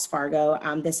within Wells Fargo.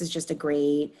 This is just a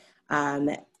great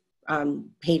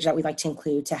page that we'd like to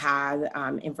include to have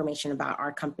information about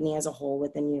our company as a whole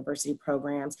within university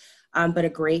programs, but a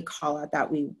great call out that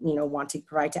we want to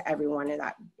provide to everyone, and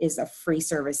that is a free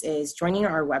service, is joining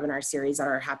our webinar series that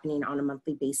are happening on a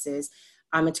monthly basis.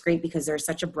 It's great because there's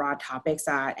such a broad topics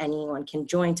that anyone can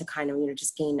join to kind of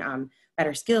just gain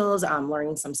better skills,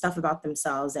 learning some stuff about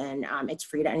themselves, and it's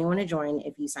free to anyone to join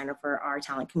if you sign up for our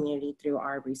talent community through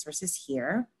our resources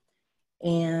here.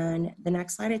 And the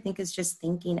next slide, I think, is just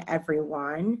thanking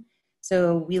everyone.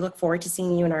 So we look forward to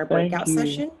seeing you in our breakout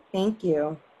session. Thank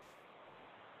you.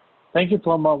 Thank you,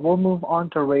 Paloma. We'll move on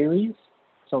to Raley's.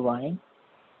 So Ryan.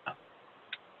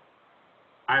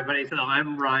 Hi, everybody. So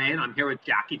I'm Ryan. I'm here with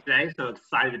Jackie today. So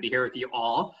excited to be here with you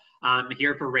all. I'm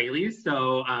here for Raley's.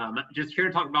 So just here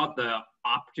to talk about the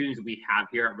opportunities we have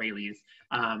here at Raley's.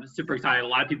 Super excited. A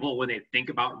lot of people, when they think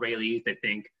about Raley's, they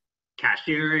think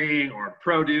cashiering or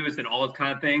produce and all those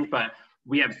kind of things, but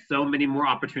we have so many more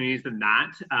opportunities than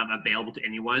that available to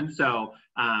anyone. So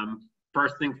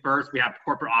first things first, we have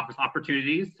corporate office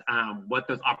opportunities. What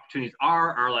those opportunities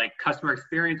are like customer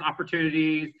experience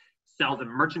opportunities, sales and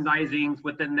merchandising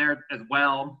within there as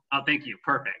well. Oh, thank you,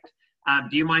 perfect.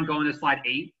 Do you mind going to slide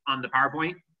 8 on the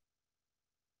PowerPoint?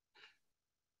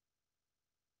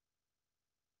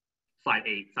 Slide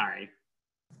 8, sorry.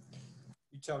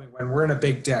 You tell me when. We're in a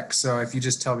big deck, so if you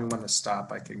just tell me when to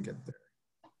stop, I can get there.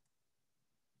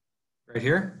 Right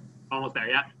here? Almost there,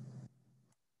 yeah.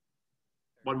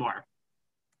 One more.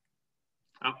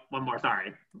 Oh, one more,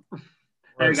 sorry.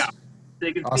 There you go. So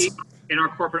you can see in our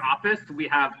corporate office, we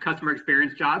have customer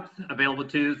experience jobs available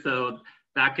too. So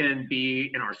that can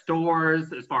be in our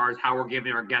stores as far as how we're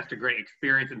giving our guests a great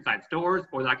experience inside stores,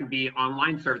 or that can be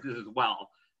online services as well.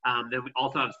 Then we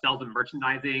also have sales and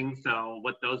merchandising. So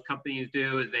what those companies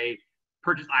do is they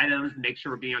purchase items, make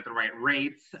sure we're being at the right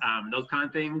rates, those kind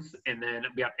of things. And then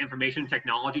we have information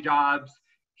technology jobs,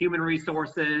 human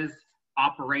resources,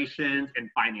 operations, and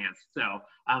finance. So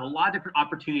a lot of different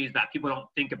opportunities that people don't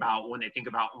think about when they think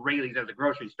about Raley's as a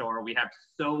grocery store. We have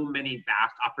so many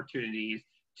vast opportunities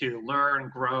to learn,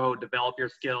 grow, develop your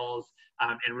skills,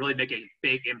 and really make a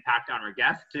big impact on our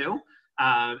guests too.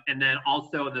 And then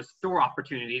also the store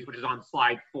opportunities, which is on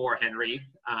slide 4, Henry,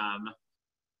 a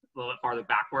little bit farther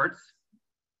backwards.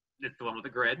 It's the one with the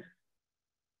grid.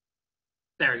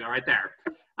 There you go, right there.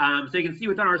 So you can see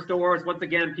within our stores, once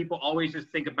again, people always just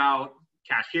think about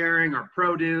cashiering or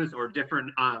produce or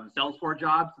different sales floor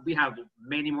jobs. We have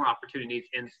many more opportunities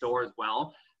in store as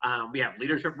well. We have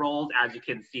leadership roles, as you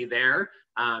can see there.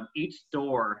 Each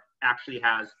store actually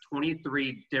has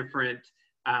 23 different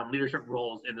leadership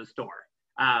roles in the store.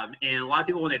 And a lot of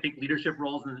people, when they think leadership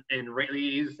roles in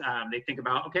Raley's, they think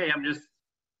about, okay, I'm just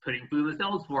putting food in the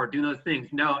sales floor, doing those things.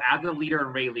 No, as a leader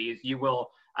in Raley's, you will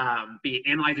be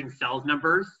analyzing sales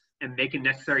numbers and making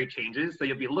necessary changes. So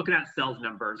you'll be looking at sales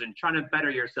numbers and trying to better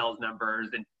your sales numbers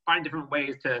and find different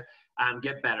ways to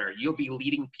get better. You'll be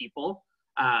leading people.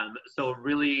 So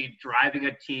really driving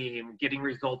a team, getting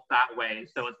results that way.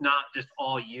 So it's not just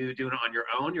all you doing it on your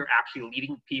own. You're actually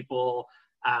leading people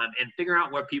and figuring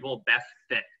out where people best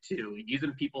fit to,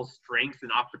 using people's strengths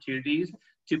and opportunities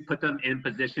to put them in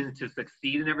positions to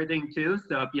succeed in everything too.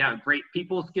 So if you have great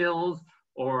people skills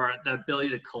or the ability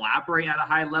to collaborate at a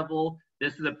high level,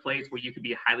 this is a place where you can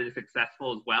be highly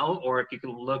successful as well. Or if you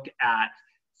can look at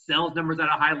sales numbers at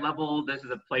a high level, this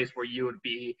is a place where you would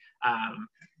be,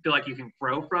 feel like you can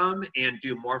grow from and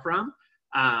do more from.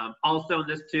 Also in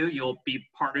this too, you'll be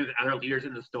partnering with other leaders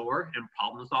in the store and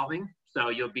problem solving. So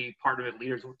you'll be partnering with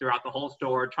leaders throughout the whole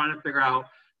store, trying to figure out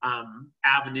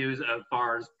avenues as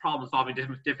far as problem solving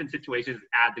different situations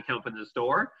as they come up in the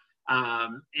store.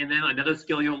 And then another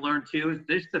skill you'll learn too is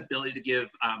this ability to give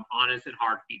honest and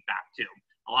hard feedback too.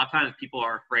 A lot of times people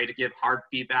are afraid to give hard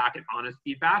feedback and honest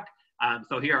feedback.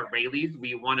 So here at Raley's,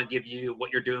 we want to give you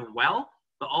what you're doing well,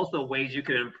 but also ways you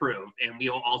can improve. And we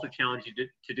will also challenge you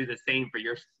to do the same for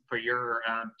your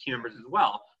team members as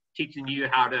well, teaching you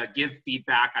how to give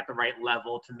feedback at the right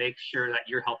level to make sure that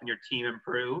you're helping your team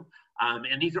improve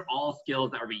And these are all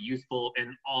skills that will be useful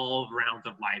in all rounds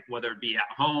of life, whether it be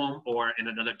at home or in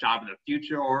another job in the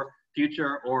future or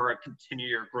continue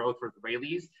your growth with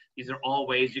Raley's. These are all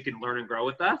ways you can learn and grow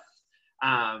with us.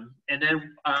 And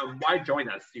then why join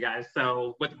us, you guys?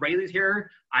 So with Raley's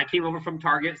here, I came over from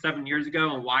Target 7 years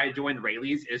ago, and why I joined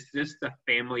Raley's is just the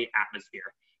family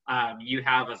atmosphere. You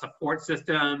have a support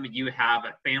system, you have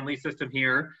a family system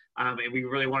here, and we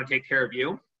really want to take care of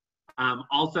you.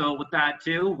 Also with that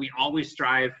too, we always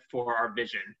strive for our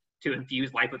vision to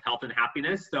infuse life with health and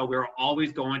happiness. So we're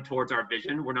always going towards our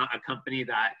vision. We're not a company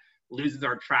that loses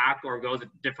our track or goes a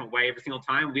different way every single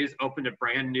time. We just opened a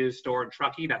brand new store in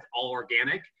Truckee that's all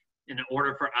organic in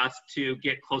order for us to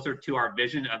get closer to our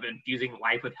vision of infusing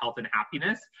life with health and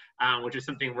happiness, which is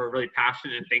something we're really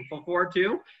passionate and thankful for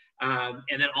too.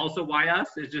 And then also why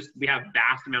us is just we have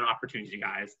vast amount of opportunities, you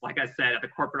guys. Like I said, at the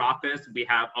corporate office, we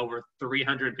have over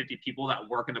 350 people that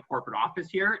work in the corporate office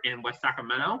here in West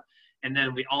Sacramento. And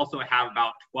then we also have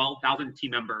about 12,000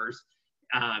 team members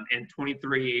and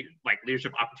 23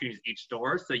 leadership opportunities each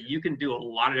store. So you can do a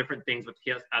lot of different things with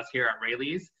us here at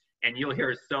Raley's. And you'll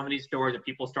hear so many stories of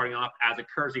people starting off as a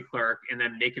courtesy clerk and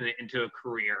then making it into a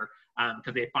career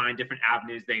because they find different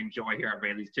avenues they enjoy here at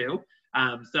Raley's too.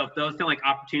 So if those sound like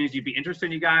opportunities you'd be interested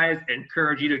in, you guys,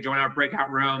 encourage you to join our breakout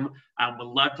room. We'd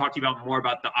love to talk to you about more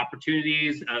about the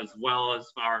opportunities as well as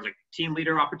far as team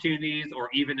leader opportunities or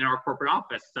even in our corporate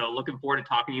office. So looking forward to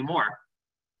talking to you more.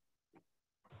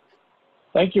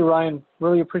 Thank you, Ryan.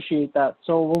 Really appreciate that.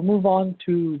 So we'll move on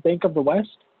to Bank of the West.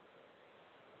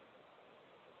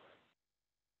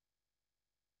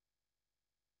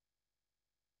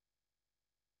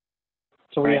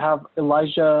 So we have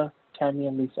Elijah, Tammy,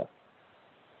 and Lisa.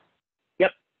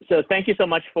 Yep. So thank you so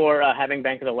much for having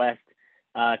Bank of the West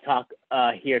talk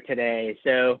here today.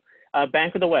 So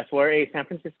Bank of the West, we're a San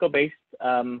Francisco-based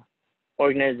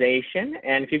organization.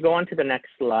 And if you go on to the next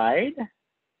slide,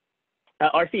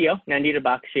 our CEO, Nanda,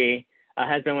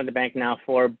 has been with the bank now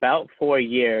for about 4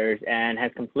 years and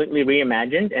has completely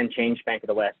reimagined and changed Bank of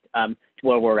the West to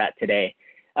where we're at today.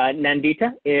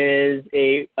 Nandita is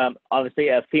obviously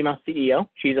a female CEO.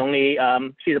 She's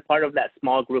a part of that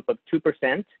small group of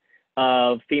 2%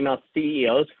 of female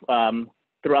CEOs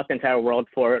throughout the entire world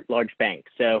for large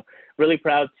banks. So really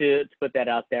proud to put that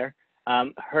out there.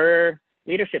 Her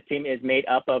leadership team is made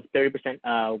up of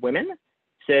 30% women.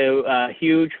 So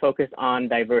huge focus on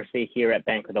diversity here at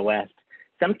Bank of the West.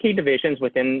 Some key divisions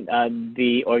within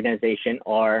the organization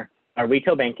are our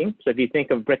retail banking. So if you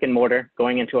think of brick and mortar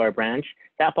going into our branch,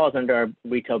 that falls under our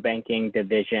retail banking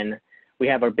division. We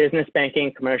have our business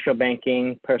banking, commercial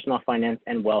banking, personal finance,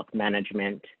 and wealth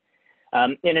management.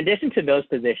 In addition to those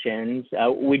positions,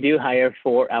 we do hire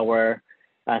for our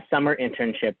summer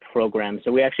internship program.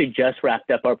 So we actually just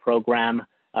wrapped up our program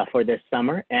for this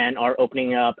summer and are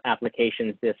opening up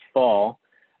applications this fall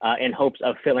in hopes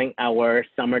of filling our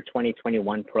summer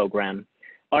 2021 program.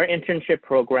 Our internship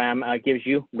program gives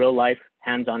you real life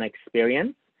hands-on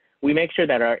experience. We make sure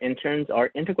that our interns are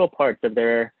integral parts of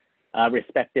their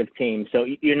respective teams. So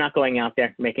you're not going out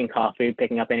there making coffee,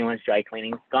 picking up anyone's dry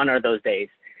cleaning. Gone are those days.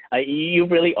 You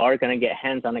really are going to get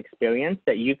hands-on experience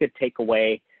that you could take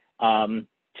away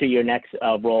to your next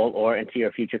role or into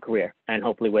your future career, and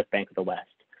hopefully with Bank of the West.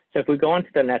 So if we go on to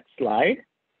the next slide,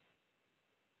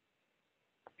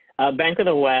 Bank of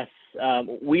the West,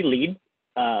 we lead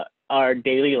our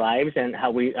daily lives and how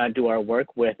we do our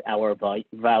work with our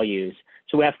values.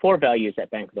 So we have 4 values at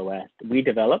Bank of the West. We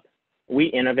develop, we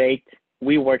innovate,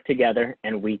 we work together,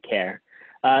 and we care.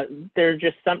 There's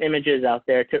just some images out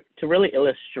there to really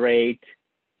illustrate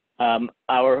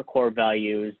our core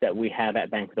values that we have at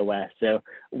Bank of the West. So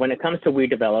when it comes to we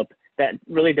develop, that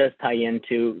really does tie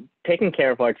into taking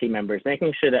care of our team members,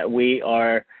 making sure that we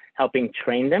are helping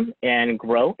train them and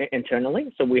grow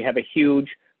internally. So we have a huge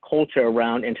culture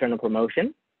around internal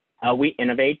promotion. We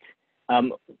innovate.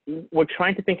 We're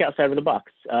trying to think outside of the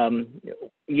box.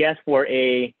 Yes, we're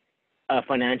a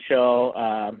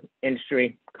financial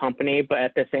industry company, but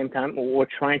at the same time, we're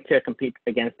trying to compete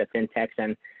against the fintechs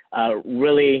and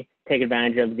really take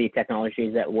advantage of the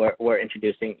technologies that we're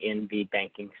introducing in the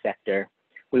banking sector.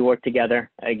 We work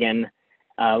together. Again,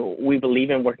 we believe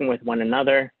in working with one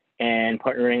another and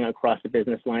partnering across the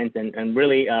business lines and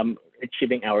really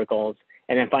achieving our goals.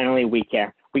 And then finally, we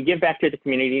care. We give back to the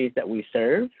communities that we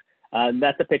serve.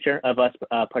 That's a picture of us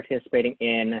participating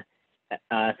in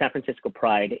San Francisco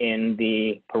Pride in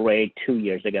the parade 2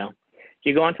 years ago. So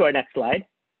you go on to our next slide.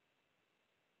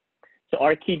 So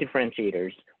our key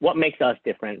differentiators, what makes us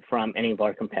different from any of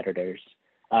our competitors?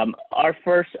 Our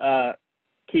first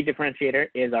key differentiator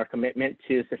is our commitment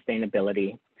to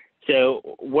sustainability.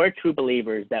 So we're true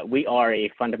believers that we are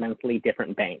a fundamentally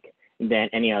different bank than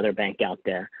any other bank out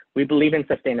there. We believe in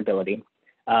sustainability.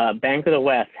 Bank of the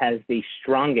West has the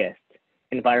strongest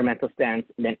environmental stance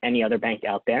than any other bank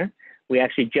out there. We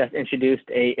actually just introduced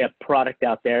a product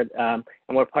out there, and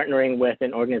we're partnering with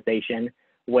an organization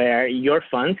where your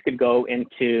funds could go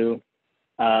into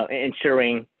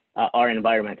ensuring our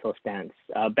environmental stance.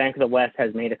 Bank of the West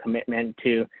has made a commitment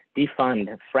to defund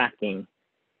fracking,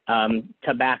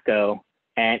 tobacco,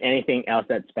 and anything else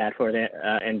that's bad for the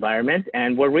environment.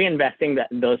 And we're reinvesting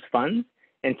those funds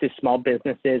into small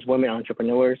businesses, women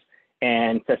entrepreneurs,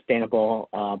 and sustainable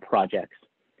projects.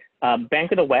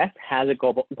 Bank of the West has a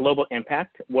global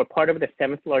impact. We're part of the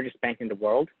 7th largest bank in the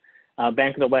world.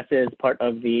 Bank of the West is part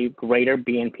of the greater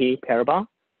BNP Paribas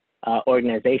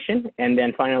organization. And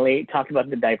then finally, talk about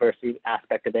the diversity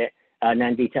aspect of it.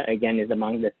 Nandita, again, is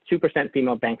among the 2%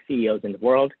 female bank CEOs in the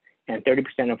world, and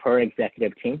 30% of her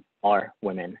executive team are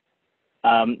women.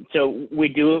 So we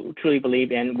do truly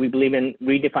believe in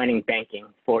redefining banking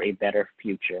for a better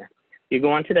future. You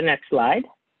go on to the next slide.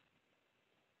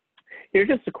 Here's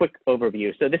just a quick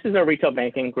overview. So this is our retail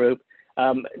banking group.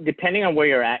 Depending on where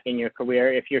you're at in your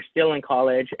career, if you're still in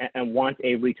college and want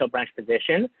a retail branch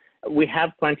position, we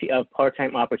have plenty of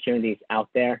part-time opportunities out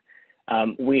there.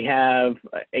 We have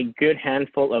a good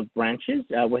handful of branches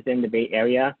within the Bay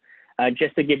Area.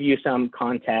 Just to give you some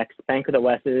context, Bank of the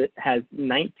West has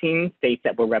 19 states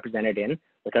that we're represented in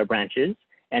with our branches,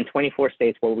 and 24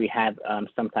 states where we have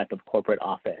some type of corporate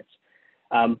office.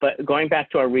 But going back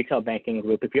to our retail banking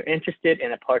group, if you're interested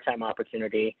in a part-time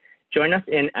opportunity, join us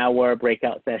in our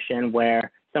breakout session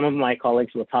where some of my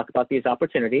colleagues will talk about these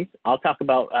opportunities. I'll talk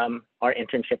about our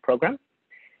internship program.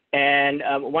 And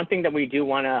one thing that we do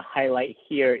want to highlight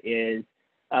here is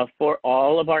for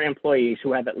all of our employees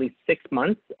who have at least 6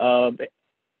 months of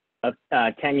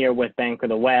tenure with Bank of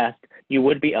the West, you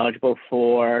would be eligible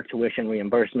for tuition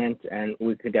reimbursement. And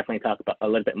we could definitely talk about a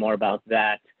little bit more about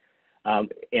that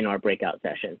in our breakout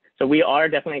session. So we are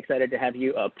definitely excited to have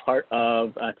you a part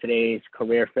of today's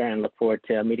career fair and look forward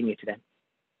to meeting you today.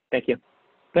 Thank you.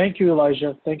 Thank you,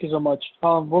 Elijah. Thank you so much.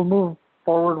 We'll move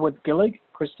forward with Gillig,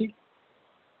 Christy.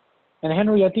 And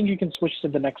Henry, I think you can switch to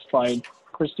the next slide.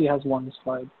 Christy has one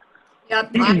slide.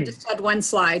 Yep, I just had one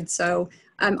slide. So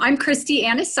I'm Christy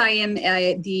Annis. I am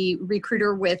the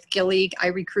recruiter with Gillig. I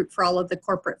recruit for all of the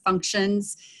corporate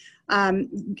functions.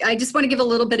 I just want to give a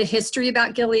little bit of history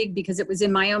about Gillig because it was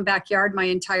in my own backyard my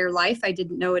entire life. I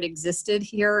didn't know it existed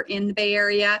here in the Bay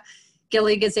Area.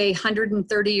 Gillig is a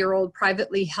 130-year-old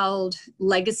privately held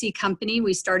legacy company.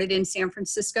 We started in San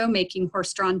Francisco making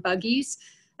horse-drawn buggies.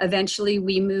 Eventually,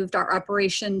 we moved our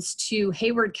operations to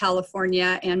Hayward,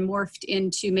 California, and morphed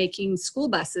into making school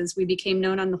buses. We became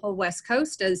known on the whole West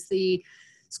Coast as the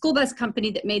school bus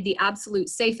company that made the absolute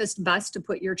safest bus to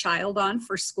put your child on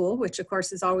for school, which of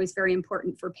course is always very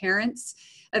important for parents.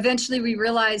 Eventually, we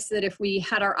realized that if we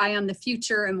had our eye on the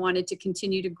future and wanted to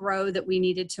continue to grow, that we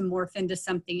needed to morph into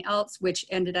something else, which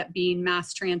ended up being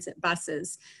mass transit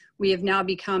buses. We have now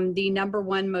become the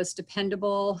 #1 most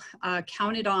dependable,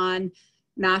 counted on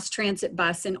mass transit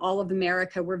bus in all of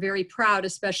America. We're very proud,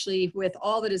 especially with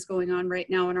all that is going on right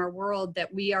now in our world,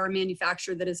 that we are a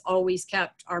manufacturer that has always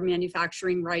kept our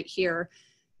manufacturing right here.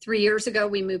 3 years ago,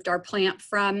 we moved our plant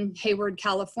from Hayward,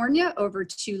 California over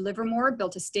to Livermore,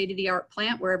 built a state-of-the-art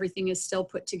plant where everything is still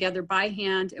put together by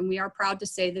hand, and we are proud to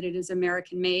say that it is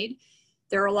American-made.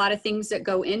 There are a lot of things that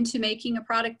go into making a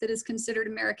product that is considered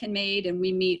American-made, and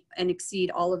we meet and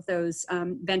exceed all of those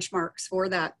benchmarks for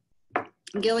that.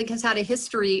 Gillig has had a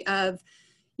history of,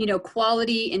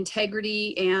 quality,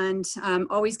 integrity, and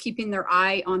always keeping their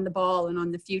eye on the ball and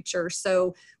on the future.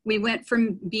 So we went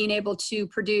from being able to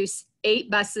produce 8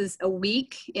 buses a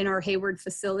week in our Hayward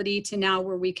facility to now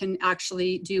where we can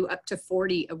actually do up to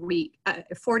 40 a week.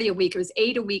 40 a week. It was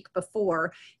 8 a week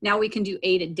before. Now we can do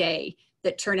 8 a day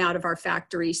that turn out of our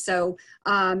factory. So,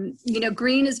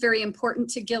 green is very important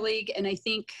to Gillig, and I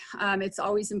think it's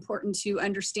always important to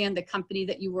understand the company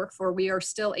that you work for. We are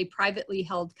still a privately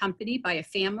held company by a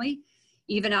family,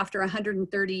 even after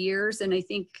 130 years. And I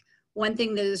think one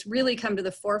thing that has really come to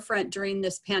the forefront during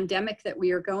this pandemic that we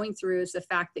are going through is the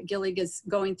fact that Gillig is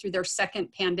going through their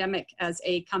 2nd pandemic as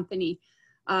a company.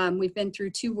 We've been through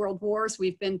 2 world wars.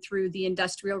 We've been through the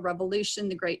Industrial Revolution,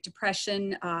 the Great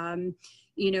Depression,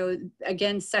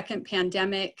 again, 2nd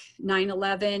pandemic,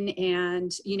 9/11,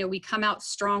 and, we come out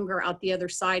stronger out the other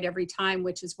side every time,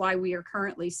 which is why we are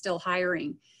currently still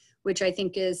hiring, which I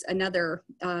think is another,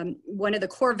 one of the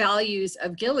core values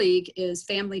of Gillig is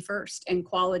family first and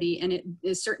quality, and it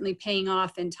is certainly paying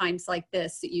off in times like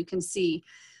this that you can see.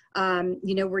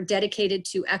 You know, we're dedicated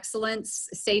to excellence.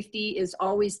 Safety is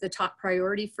always the top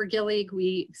priority for Gillig.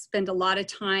 We spend a lot of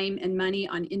time and money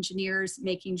on engineers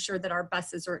making sure that our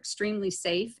buses are extremely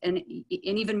safe, and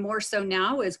even more so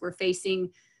now as we're facing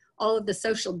all of the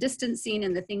social distancing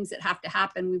and the things that have to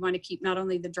happen. We want to keep not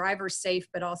only the drivers safe,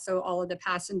 but also all of the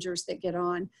passengers that get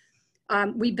on.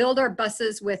 We build our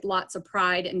buses with lots of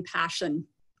pride and passion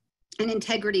and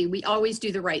integrity. We always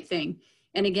do the right thing.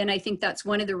 And again, I think that's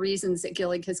one of the reasons that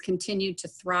Gillig has continued to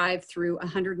thrive through a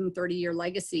 130-year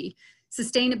legacy.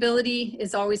 Sustainability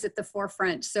is always at the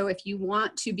forefront. So if you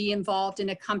want to be involved in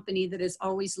a company that is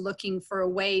always looking for a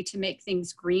way to make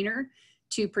things greener,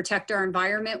 to protect our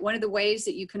environment, one of the ways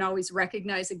that you can always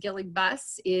recognize a Gillig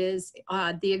bus is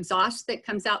the exhaust that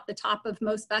comes out the top of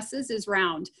most buses is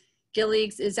round.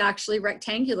 Gillig's is actually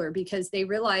rectangular because they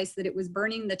realized that it was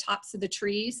burning the tops of the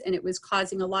trees and it was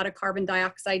causing a lot of carbon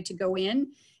dioxide to go in.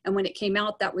 And when it came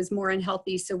out, that was more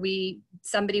unhealthy. So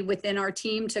somebody within our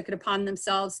team took it upon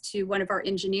themselves to one of our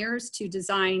engineers to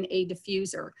design a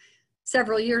diffuser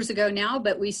several years ago now,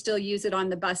 but we still use it on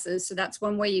the buses. So that's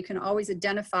one way you can always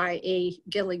identify a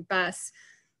Gillig bus.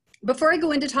 Before I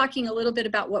go into talking a little bit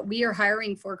about what we are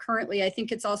hiring for currently, I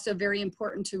think it's also very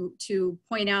important to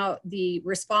point out the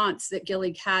response that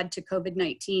Gillig had to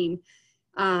COVID-19.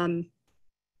 And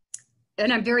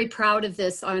I'm very proud of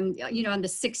this. On the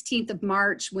 16th of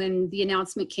March, when the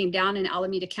announcement came down in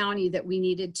Alameda County that we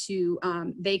needed to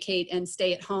vacate and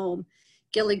stay at home,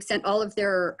 Gillig sent all of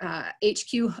their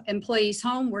HQ employees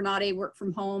home. We're not a work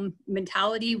from home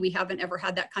mentality. We haven't ever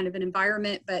had that kind of an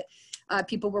environment, but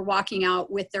people were walking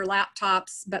out with their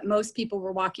laptops, but most people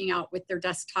were walking out with their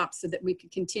desktops so that we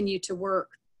could continue to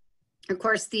work. Of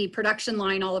course, the production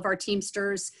line, all of our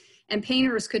Teamsters and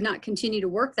painters could not continue to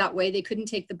work that way. They couldn't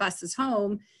take the buses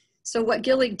home. So what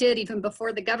Gillig did, even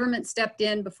before the government stepped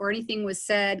in, before anything was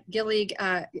said, Gillig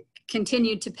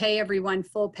continued to pay everyone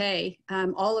full pay,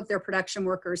 all of their production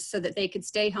workers, so that they could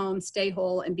stay home, stay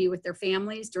whole, and be with their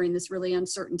families during this really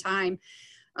uncertain time.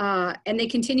 And they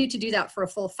continued to do that for a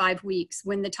full 5 weeks.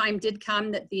 When the time did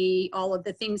come that all of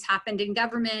the things happened in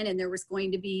government and there was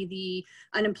going to be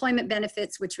the unemployment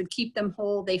benefits, which would keep them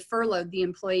whole, they furloughed the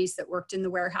employees that worked in the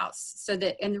warehouse.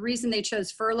 And the reason they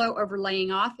chose furlough over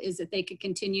laying off is that they could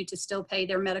continue to still pay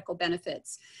their medical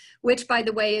benefits, which, by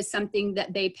the way, is something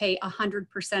that they pay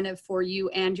 100% of for you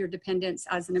and your dependents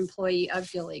as an employee of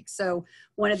Gillig. So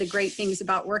one of the great things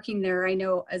about working there, I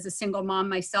know as a single mom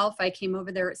myself, I came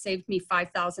over there, it saved me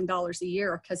 $5,000 a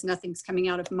year because nothing's coming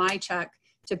out of my check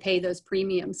to pay those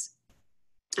premiums.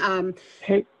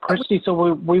 Hey, Christy,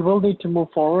 so we will need to move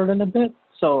forward in a bit.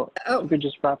 So we could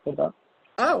just wrap it up.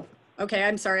 Oh, okay.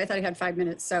 I'm sorry. I thought I had 5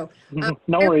 minutes. So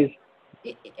no worries.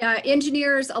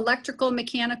 Engineers, electrical,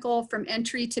 mechanical, from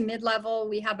entry to mid-level.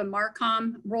 We have a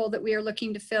Marcom role that we are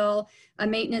looking to fill, a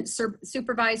maintenance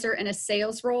supervisor, and a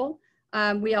sales role.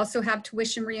 We also have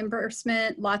tuition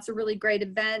reimbursement, lots of really great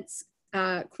events,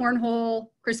 cornhole,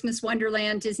 Christmas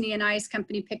Wonderland, Disney and Ice,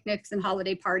 company picnics, and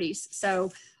holiday parties.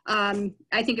 So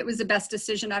I think it was the best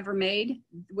decision I ever made,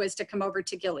 was to come over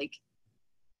to Gillig.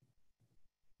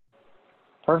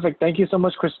 Perfect. Thank you so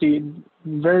much, Christy.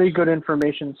 Very good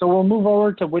information. So we'll move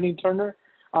over to Whitney Turner.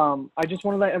 I just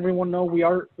want to let everyone know we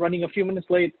are running a few minutes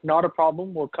late. Not a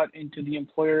problem. We'll cut into the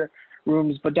employer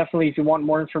rooms, but definitely if you want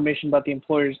more information about the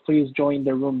employers, please join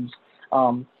their rooms.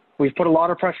 We've put a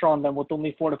lot of pressure on them with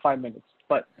only 4 to 5 minutes,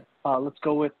 but let's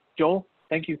go with Joel.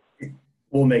 Thank you.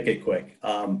 We'll make it quick.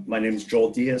 My name is Joel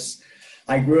Diaz.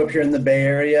 I grew up here in the Bay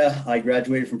Area. I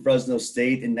graduated from Fresno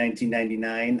State in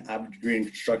 1999. I have a degree in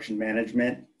construction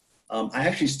management. I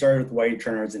actually started with Whiting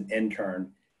Turner as an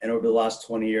intern, and over the last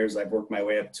 20 years, I've worked my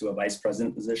way up to a vice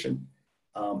president position.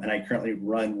 And I currently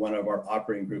run one of our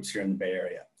operating groups here in the Bay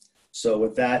Area. So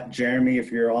with that, Jeremy,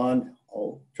 if you're on,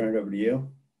 I'll turn it over to you.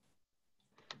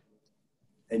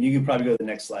 And you can probably go to the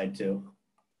next slide too.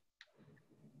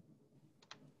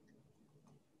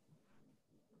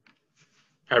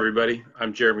 Hi, everybody.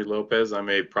 I'm Jeremy Lopez. I'm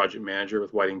a project manager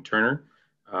with Whiting Turner.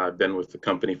 I've been with the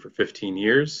company for 15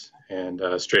 years and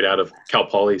straight out of Cal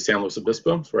Poly San Luis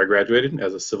Obispo, that's where I graduated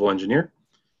as a civil engineer.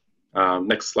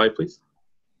 Next slide, please.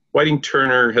 Whiting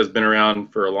Turner has been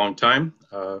around for a long time,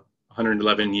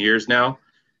 111 years now.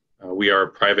 We are a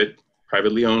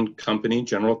privately owned company,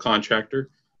 general contractor,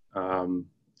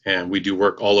 and we do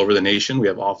work all over the nation. We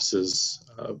have offices,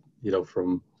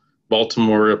 from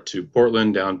Baltimore up to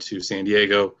Portland, down to San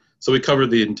Diego. So we cover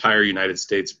the entire United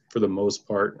States for the most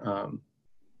part.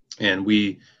 And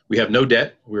we have no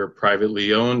debt. We're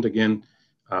privately owned. Again,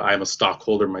 I'm a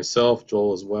stockholder myself,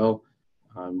 Joel as well.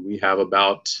 We have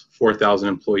about 4,000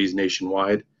 employees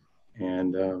nationwide.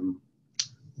 And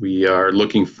We are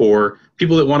looking for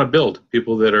people that want to build,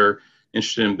 people that are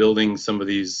interested in building some of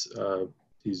these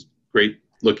great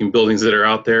looking buildings that are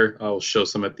out there. I'll show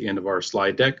some at the end of our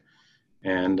slide deck.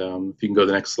 And if you can go to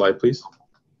the next slide, please.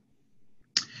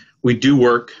 We do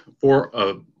work for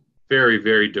a very,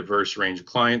 very diverse range of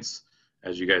clients,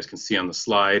 as you guys can see on the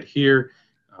slide here.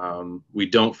 We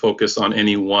don't focus on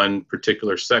any one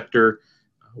particular sector.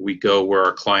 We go where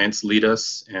our clients lead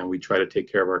us, and we try to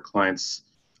take care of our clients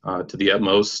to the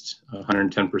utmost.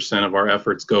 110% of our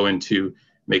efforts go into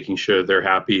making sure they're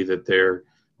happy, that they're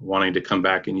wanting to come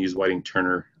back and use Whiting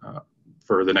Turner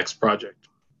for the next project.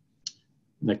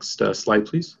 Next slide,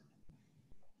 please.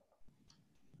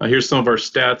 Here's some of our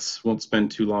stats. Won't spend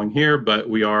too long here, but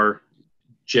we are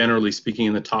generally speaking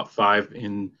in the top 5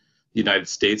 in the United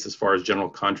States as far as general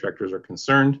contractors are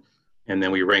concerned. And then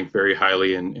we rank very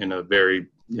highly in a very,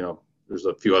 there's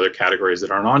a few other categories that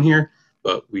aren't on here,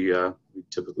 but we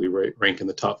typically rank in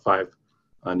the top 5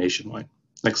 nationwide.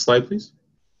 Next slide, please.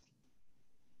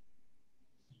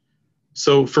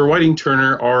 So for Whiting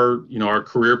Turner, our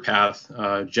career path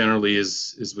generally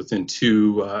is within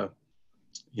two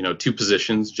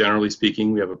positions. Generally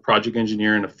speaking, we have a project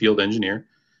engineer and a field engineer,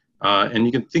 and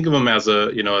you can think of them as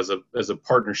a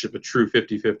partnership, a true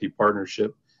 50-50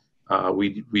 partnership.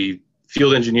 We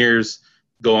field engineers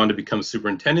go on to become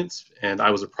superintendents, and I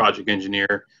was a project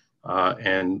engineer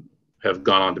and have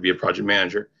gone on to be a project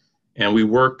manager. And we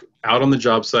work out on the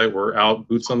job site. We're out,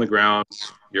 boots on the ground.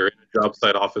 You're in a job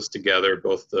site office together,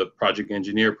 both the project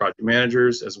engineer, project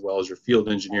managers, as well as your field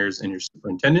engineers and your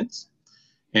superintendents.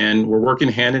 And we're working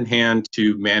hand in hand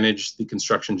to manage the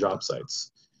construction job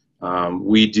sites.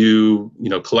 We do,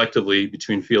 collectively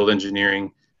between field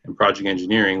engineering and project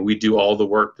engineering, we do all the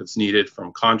work that's needed,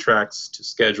 from contracts to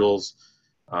schedules,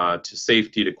 to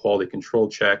safety, to quality control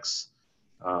checks.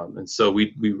 And so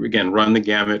we again run the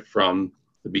gamut from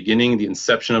the beginning, the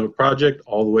inception of a project,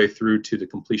 all the way through to the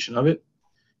completion of it.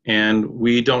 And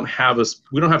we don't have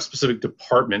specific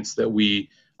departments that we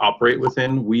operate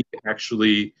within. We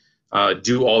actually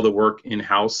do all the work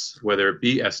in-house, whether it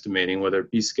be estimating, whether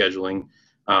it be scheduling.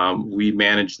 We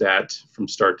manage that from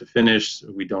start to finish.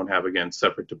 We don't have, again,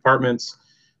 separate departments.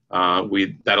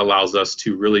 That allows us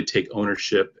to really take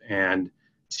ownership and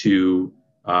to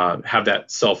have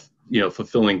that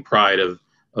fulfilling pride of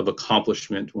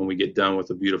accomplishment when we get done with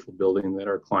a beautiful building that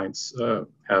our clients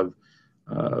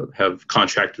have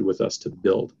contracted with us to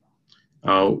build.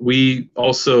 We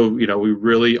also, we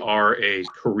really are a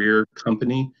career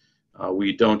company.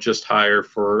 We don't just hire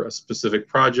for a specific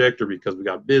project or because we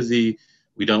got busy.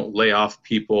 We don't lay off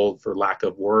people for lack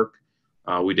of work.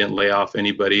 We didn't lay off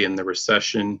anybody in the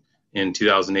recession in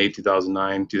 2008,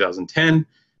 2009, 2010.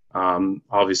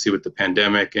 Obviously with the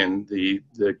pandemic and the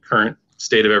current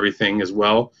state of everything as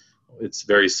well, it's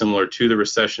very similar to the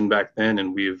recession back then,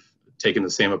 and we've taken the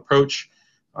same approach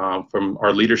from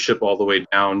our leadership all the way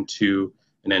down to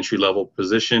an entry-level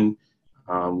position.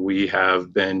 We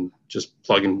have been just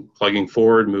plugging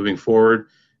forward, moving forward,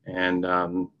 and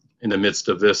in the midst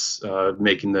of this,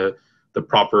 making the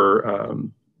proper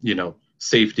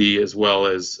safety as well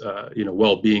as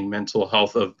well-being, mental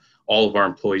health of all of our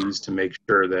employees, to make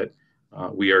sure that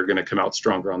we are going to come out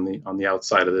stronger on the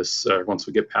outside of this once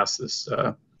we get past this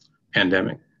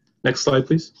pandemic. Next slide,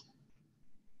 please.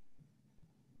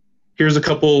 Here's a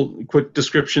couple quick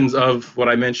descriptions of what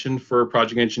I mentioned for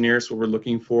project engineers, what we're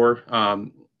looking for.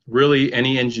 Really,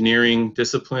 any engineering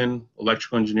discipline,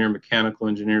 electrical engineer, mechanical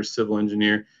engineer, civil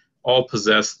engineer, all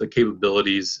possess the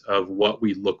capabilities of what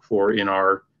we look for in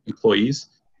our employees.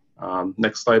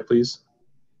 Next slide, please.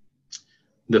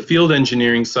 The field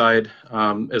engineering side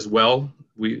as well,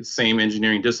 same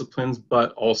engineering disciplines,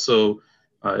 but also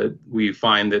we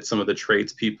find that some of the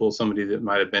tradespeople, somebody that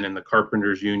might have been in the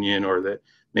carpenters union or that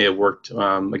may have worked,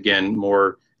 again,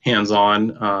 more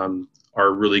hands-on,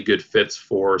 are really good fits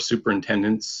for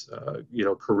superintendents,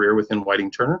 career within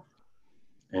Whiting Turner.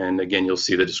 And again, you'll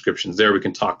see the descriptions there. We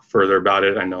can talk further about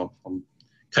it. I know I'm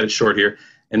cut it short here.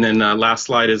 And then last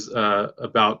slide is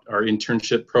about our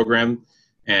internship program.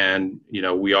 And,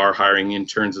 we are hiring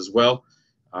interns as well.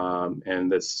 And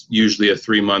that's usually a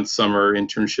 3-month summer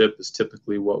internship is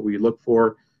typically what we look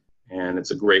for. And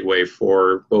it's a great way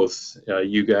for both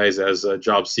you guys as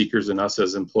job seekers and us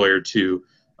as employer to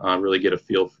really get a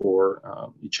feel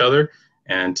for each other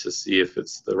and to see if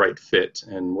it's the right fit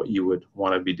and what you would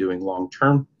want to be doing long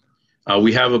term.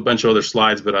 We have a bunch of other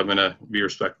slides, but I'm going to be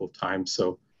respectful of time,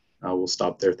 so we'll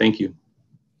stop there. Thank you.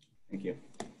 Thank you.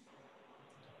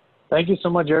 Thank you so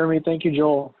much, Jeremy. Thank you,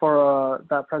 Joel, for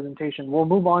that presentation. We'll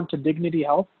move on to Dignity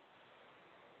Health.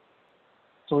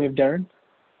 So we have Darren.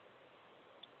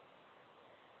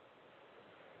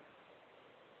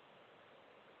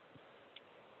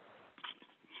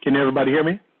 Can everybody hear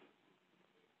me?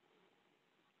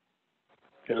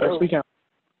 Hello? Yes, we can.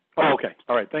 Oh, okay.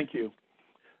 All right. Thank you.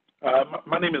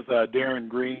 My name is Darren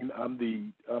Green. I'm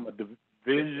a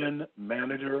division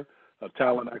manager of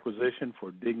talent acquisition for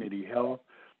Dignity Health.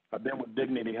 I've been with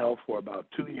Dignity Health for about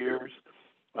 2 years.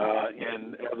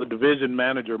 And as a division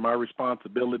manager, my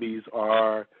responsibilities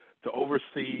are to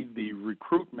oversee the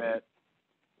recruitment,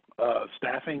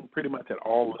 staffing pretty much at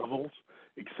all levels,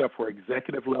 except for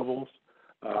executive levels,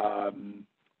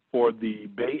 for the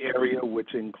Bay Area,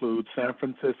 which includes San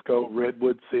Francisco,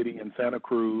 Redwood City, and Santa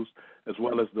Cruz, as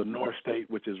well as the North State,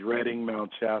 which is Redding,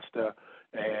 Mount Shasta,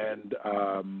 and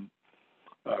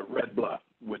Red Bluff,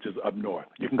 which is up north.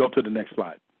 You can go to the next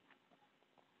slide.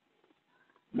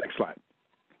 Next slide.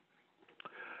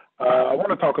 I want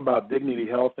to talk about Dignity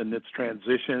Health and its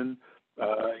transition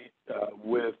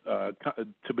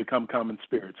to become Common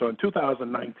Spirit. So in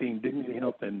 2019, Dignity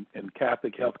Health and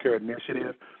Catholic Healthcare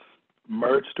Initiative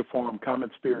merged to form Common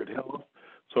Spirit Health.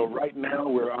 So right now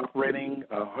we're operating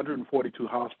 142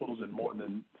 hospitals and more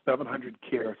than 700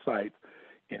 care sites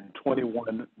in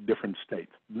 21 different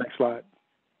states. Next slide.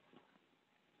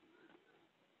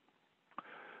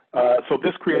 So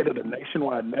this created a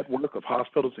nationwide network of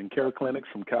hospitals and care clinics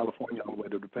from California all the way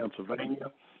to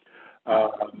Pennsylvania.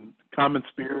 Common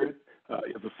Spirit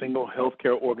is a single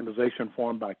healthcare organization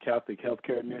formed by Catholic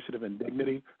Healthcare Initiative and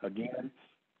Dignity, again.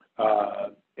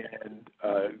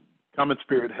 Common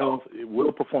Spirit Health, it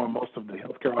will perform most of the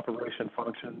healthcare operation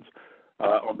functions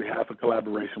on behalf of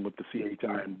collaboration with the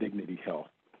CHI and Dignity Health.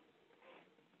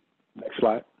 Next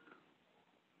slide.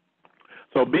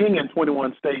 So being in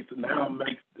 21 states now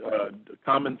makes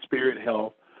Common Spirit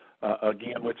Health,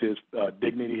 again, which is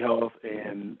Dignity Health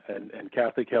and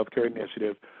Catholic Healthcare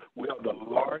Initiative, we are the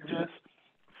largest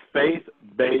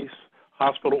faith-based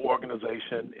hospital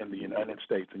organization in the United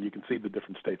States, and you can see the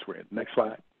different states we're in. Next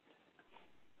slide.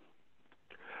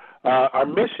 Our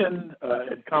mission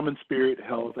at Common Spirit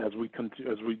Health, as we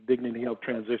Dignity Health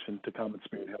transition to Common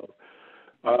Spirit Health,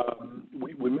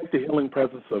 we make the healing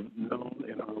presence of known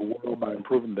in our world by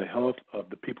improving the health of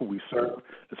the people we serve,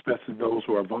 especially those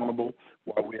who are vulnerable,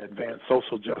 while we advance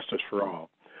social justice for all.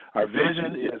 Our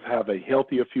vision is have a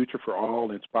healthier future for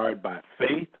all, inspired by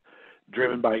faith,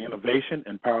 driven by innovation,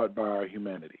 and powered by our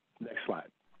humanity. Next slide.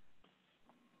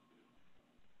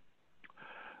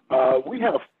 We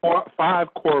have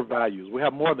 5 core values. We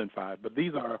have more than 5, but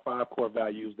these are our 5 core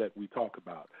values that we talk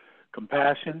about: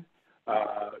 compassion,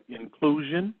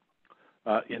 inclusion,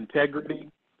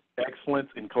 integrity, excellence,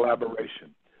 and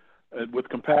collaboration. With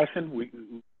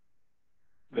compassion,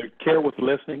 they care with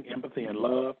listening, empathy, and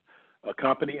love,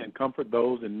 accompany and comfort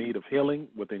those in need of healing.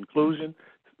 With inclusion,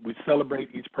 we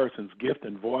celebrate each person's gift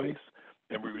and voice,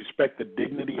 and we respect the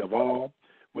dignity of all.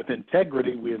 With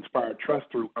integrity, we inspire trust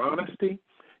through honesty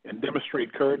and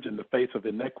demonstrate courage in the face of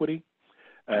inequity.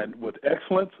 And with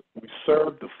excellence, we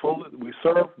serve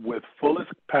with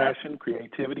fullest passion,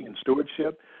 creativity, and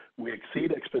stewardship. We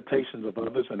exceed expectations of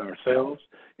others and ourselves.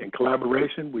 In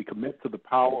collaboration, we commit to the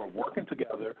power of working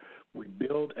together. We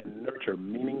build and nurture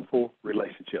meaningful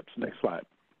relationships. Next slide.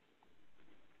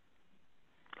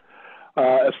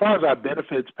 As far as our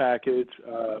benefits package,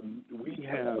 we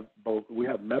have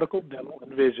medical, dental,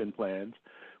 and vision plans.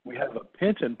 We have a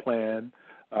pension plan,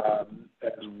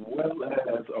 as well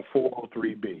as a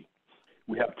 403B.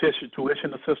 We have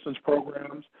tuition assistance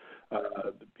programs,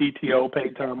 PTO,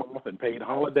 paid time off, and paid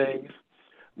holidays.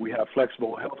 We have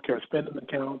flexible healthcare spending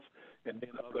accounts, and then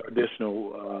other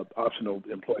additional optional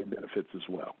employee benefits as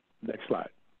well. Next slide.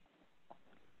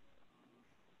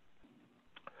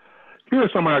 Here are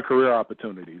some of our career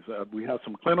opportunities. We have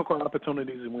some clinical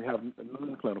opportunities, and we have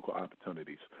non-clinical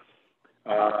opportunities.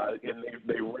 And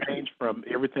they range from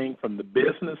everything from the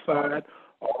business side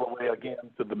all the way, again,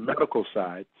 to the medical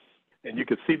side. And you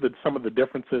can see that some of the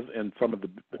differences in some of the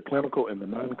clinical and the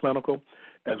non-clinical,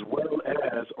 as well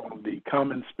as on the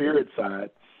Common Spirit side,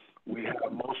 we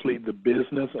have mostly the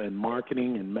business and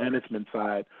marketing and management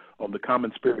side on the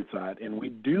Common Spirit side. And we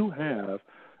do have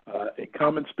a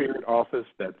Common Spirit office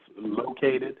that's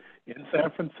located in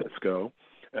San Francisco,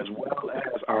 as well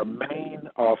as our main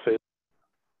office.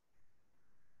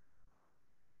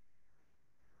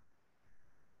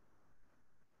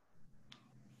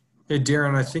 Hey,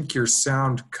 Darren, I think your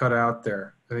sound cut out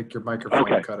there. I think your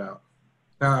microphone cut out.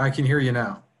 I can hear you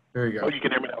now. There you go. Oh, you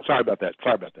can hear me now. Sorry about that.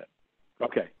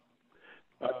 Okay.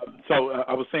 So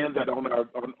I was saying that on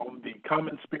the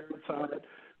Common Spirit side,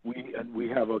 we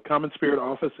have a Common Spirit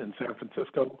office in San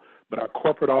Francisco, but our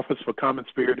corporate office for Common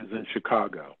Spirit is in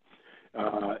Chicago.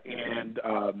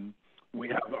 We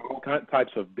have all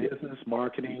types of business,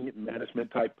 marketing,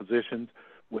 management type positions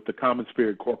with the Common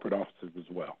Spirit corporate offices as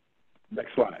well.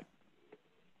 Next slide.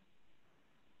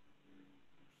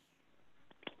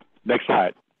 Next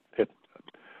slide.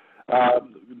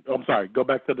 I'm sorry, go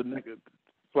back to the next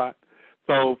slide.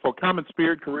 So for Common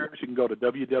Spirit Careers, you can go to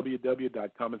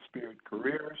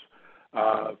www.commonspiritcareers.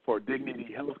 For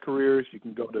Dignity Health Careers, you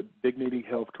can go to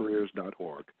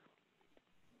dignityhealthcareers.org.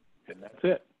 And that's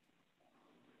it.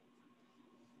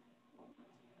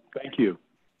 Thank you.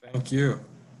 Thank you.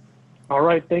 All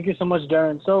right, thank you so much,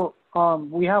 Darren. So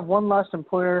we have one last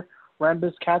employer,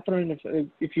 Rambus. Catherine,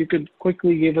 if you could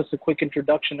quickly give us a quick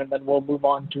introduction, and then we'll move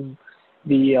on to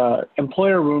the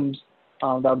employer rooms,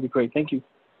 that would be great. Thank you.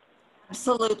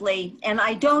 Absolutely. And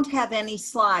I don't have any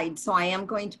slides, so I am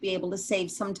going to be able to save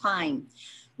some time.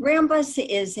 Rambus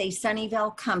is a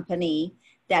Sunnyvale company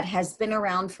that has been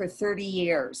around for 30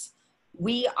 years.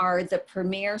 We are the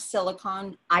premier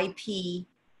silicon IP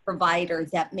provider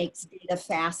that makes data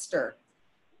faster.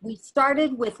 We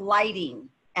started with lighting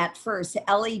at first,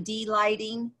 LED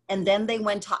lighting, and then they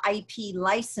went to IP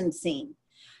licensing.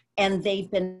 And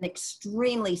they've been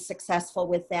extremely successful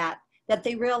with that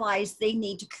they realized they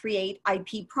need to create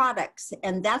IP products.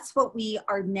 And that's what we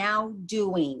are now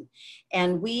doing.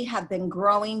 And we have been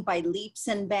growing by leaps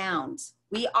and bounds.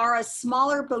 We are a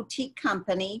smaller boutique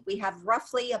company. We have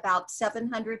roughly about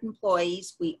 700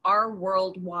 employees. We are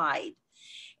worldwide.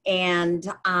 And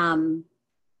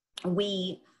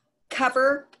we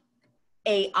cover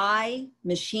AI,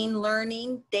 machine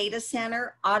learning, data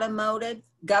center, automotive,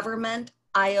 government,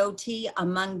 IoT,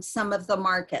 among some of the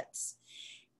markets.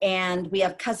 And we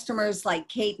have customers like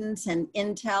Cadence and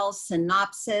Intel,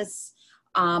 Synopsys,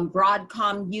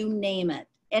 Broadcom, you name it.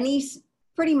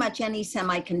 Pretty much any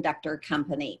semiconductor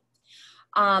company.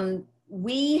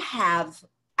 We have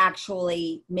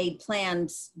actually made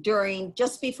plans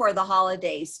just before the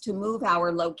holidays to move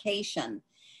our location.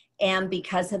 And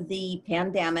because of the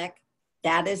pandemic,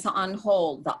 that is on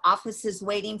hold. The office is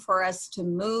waiting for us to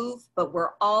move, but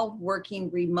we're all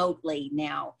working remotely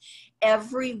now.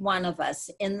 Every one of us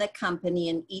in the company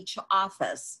in each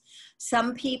office.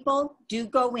 Some people do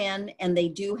go in and they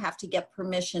do have to get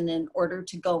permission in order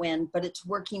to go in, but it's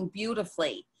working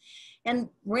beautifully. And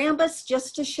Rambus,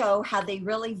 just to show how they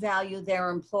really value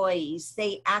their employees,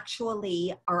 they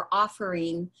actually are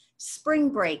offering spring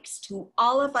breaks to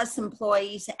all of us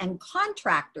employees and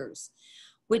contractors,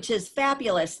 which is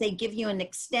fabulous. They give you an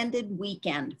extended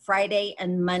weekend, Friday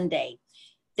and Monday.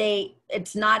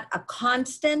 It's not a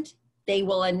constant. They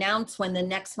will announce when the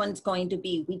next one's going to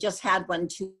be. We just had one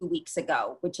 2 weeks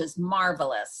ago, which is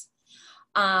marvelous.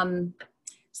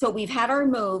 So we've had our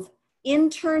move.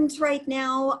 Interns right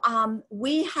now,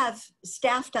 we have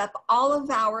staffed up all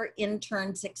of our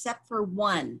interns except for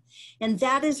one, and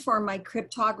that is for my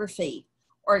cryptography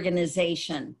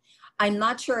organization. I'm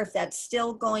not sure if that's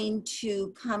still going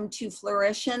to come to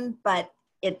fruition, but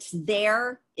it's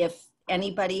there if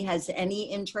anybody has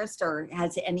any interest or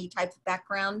has any type of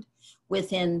background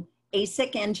within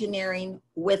ASIC engineering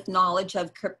with knowledge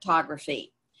of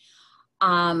cryptography.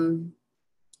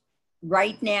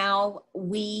 Right now,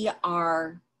 we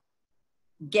are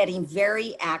getting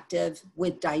very active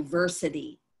with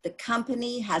diversity. The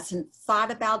company hasn't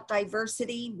thought about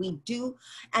diversity. We do,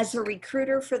 as a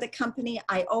recruiter for the company,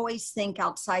 I always think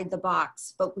outside the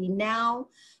box, but we now,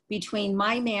 between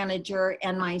my manager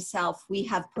and myself, we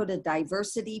have put a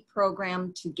diversity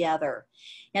program together.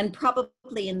 And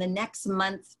probably in the next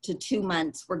month to 2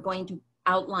 months, we're going to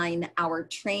outline our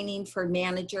training for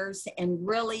managers and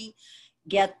really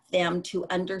get them to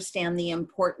understand the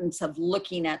importance of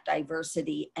looking at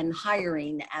diversity and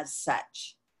hiring as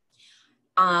such.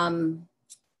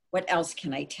 What else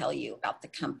can I tell you about the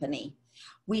company?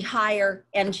 We hire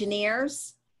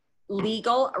engineers,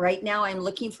 legal. Right now I'm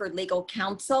looking for legal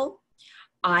counsel.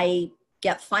 I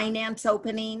get finance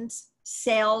openings.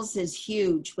 Sales is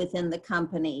huge within the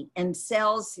company, and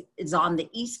sales is on the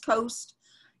East Coast.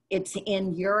 It's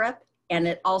in Europe, and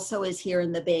it also is here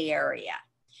in the Bay Area.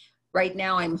 Right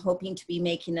now, I'm hoping to be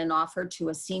making an offer to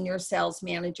a senior sales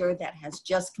manager that has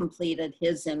just completed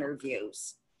his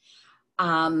interviews.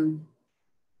 And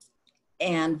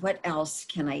what else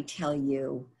can I tell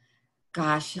you?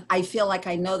 Gosh, I feel like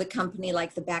I know the company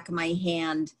like the back of my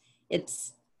hand.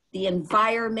 The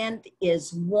environment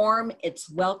is warm, it's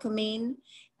welcoming.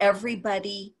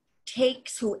 Everybody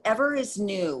takes whoever is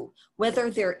new, whether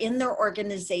they're in their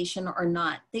organization or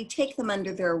not, they take them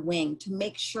under their wing to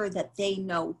make sure that they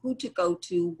know who to go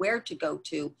to, where to go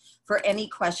to for any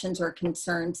questions or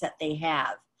concerns that they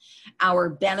have. Our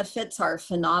benefits are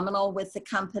phenomenal with the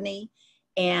company,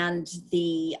 and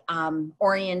the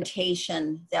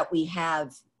orientation that we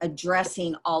have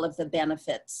addressing all of the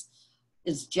benefits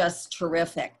is just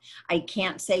terrific. I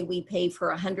can't say we pay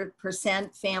for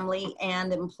 100% family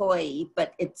and employee,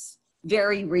 but it's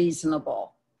very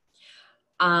reasonable.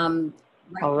 All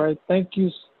right, thank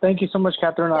you so much,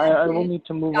 Catherine. I will need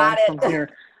to move on from here.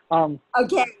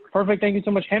 Okay. Perfect, thank you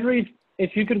so much. Henry,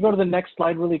 if you could go to the next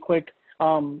slide really quick.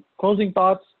 Closing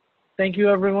thoughts. Thank you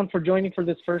everyone for joining for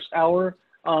this first hour.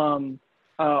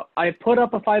 I put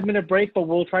up a 5-minute break, but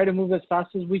we'll try to move as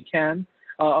fast as we can.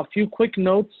 A few quick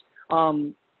notes.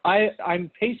 I'm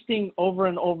pasting over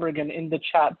and over again in the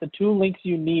chat the 2 links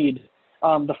you need.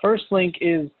 The first link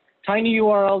is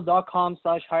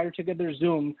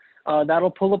tinyurl.com/hiretogetherzoom.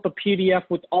 That'll pull up a PDF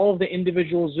with all of the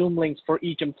individual Zoom links for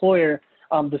each employer.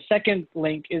 The second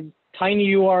link is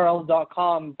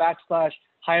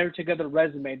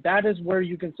tinyurl.com/hiretogetherresume. That is where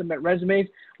you can submit resumes.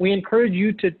 We encourage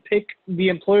you to pick the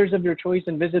employers of your choice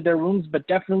and visit their rooms, but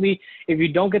definitely if you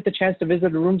don't get the chance to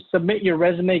visit the room, submit your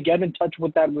resume, get in touch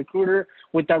with that recruiter,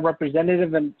 with that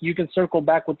representative, and you can circle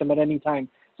back with them at any time.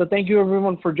 So thank you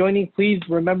everyone for joining. Please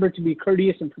remember to be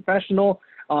courteous and professional.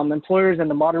 Employers and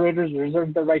the moderators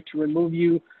reserve the right to remove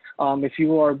you if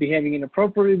you are behaving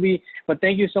inappropriately. But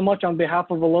thank you so much on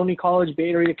behalf of Ohlone College, Bay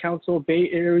Area Council,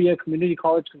 Bay Area Community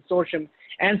College Consortium,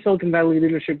 and Silicon Valley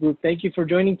Leadership Group. Thank you for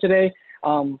joining today.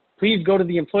 Please go to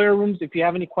the employer rooms. If you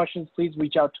have any questions, please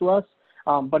reach out to us.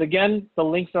 But again, the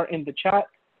links are in the chat.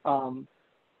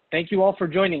 Thank you all for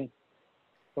joining.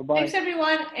 Bye-bye. Thanks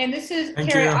everyone. And this is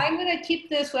Thank Carrie. you. I'm going to keep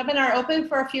this webinar open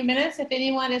for a few minutes if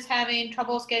anyone is having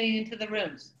troubles getting into the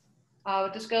rooms.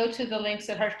 Just go to the links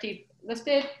that Harshdeep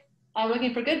listed.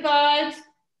 Looking for good vibes,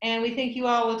 and we think you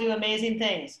all will do amazing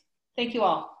things. Thank you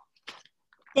all.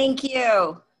 Thank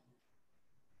you.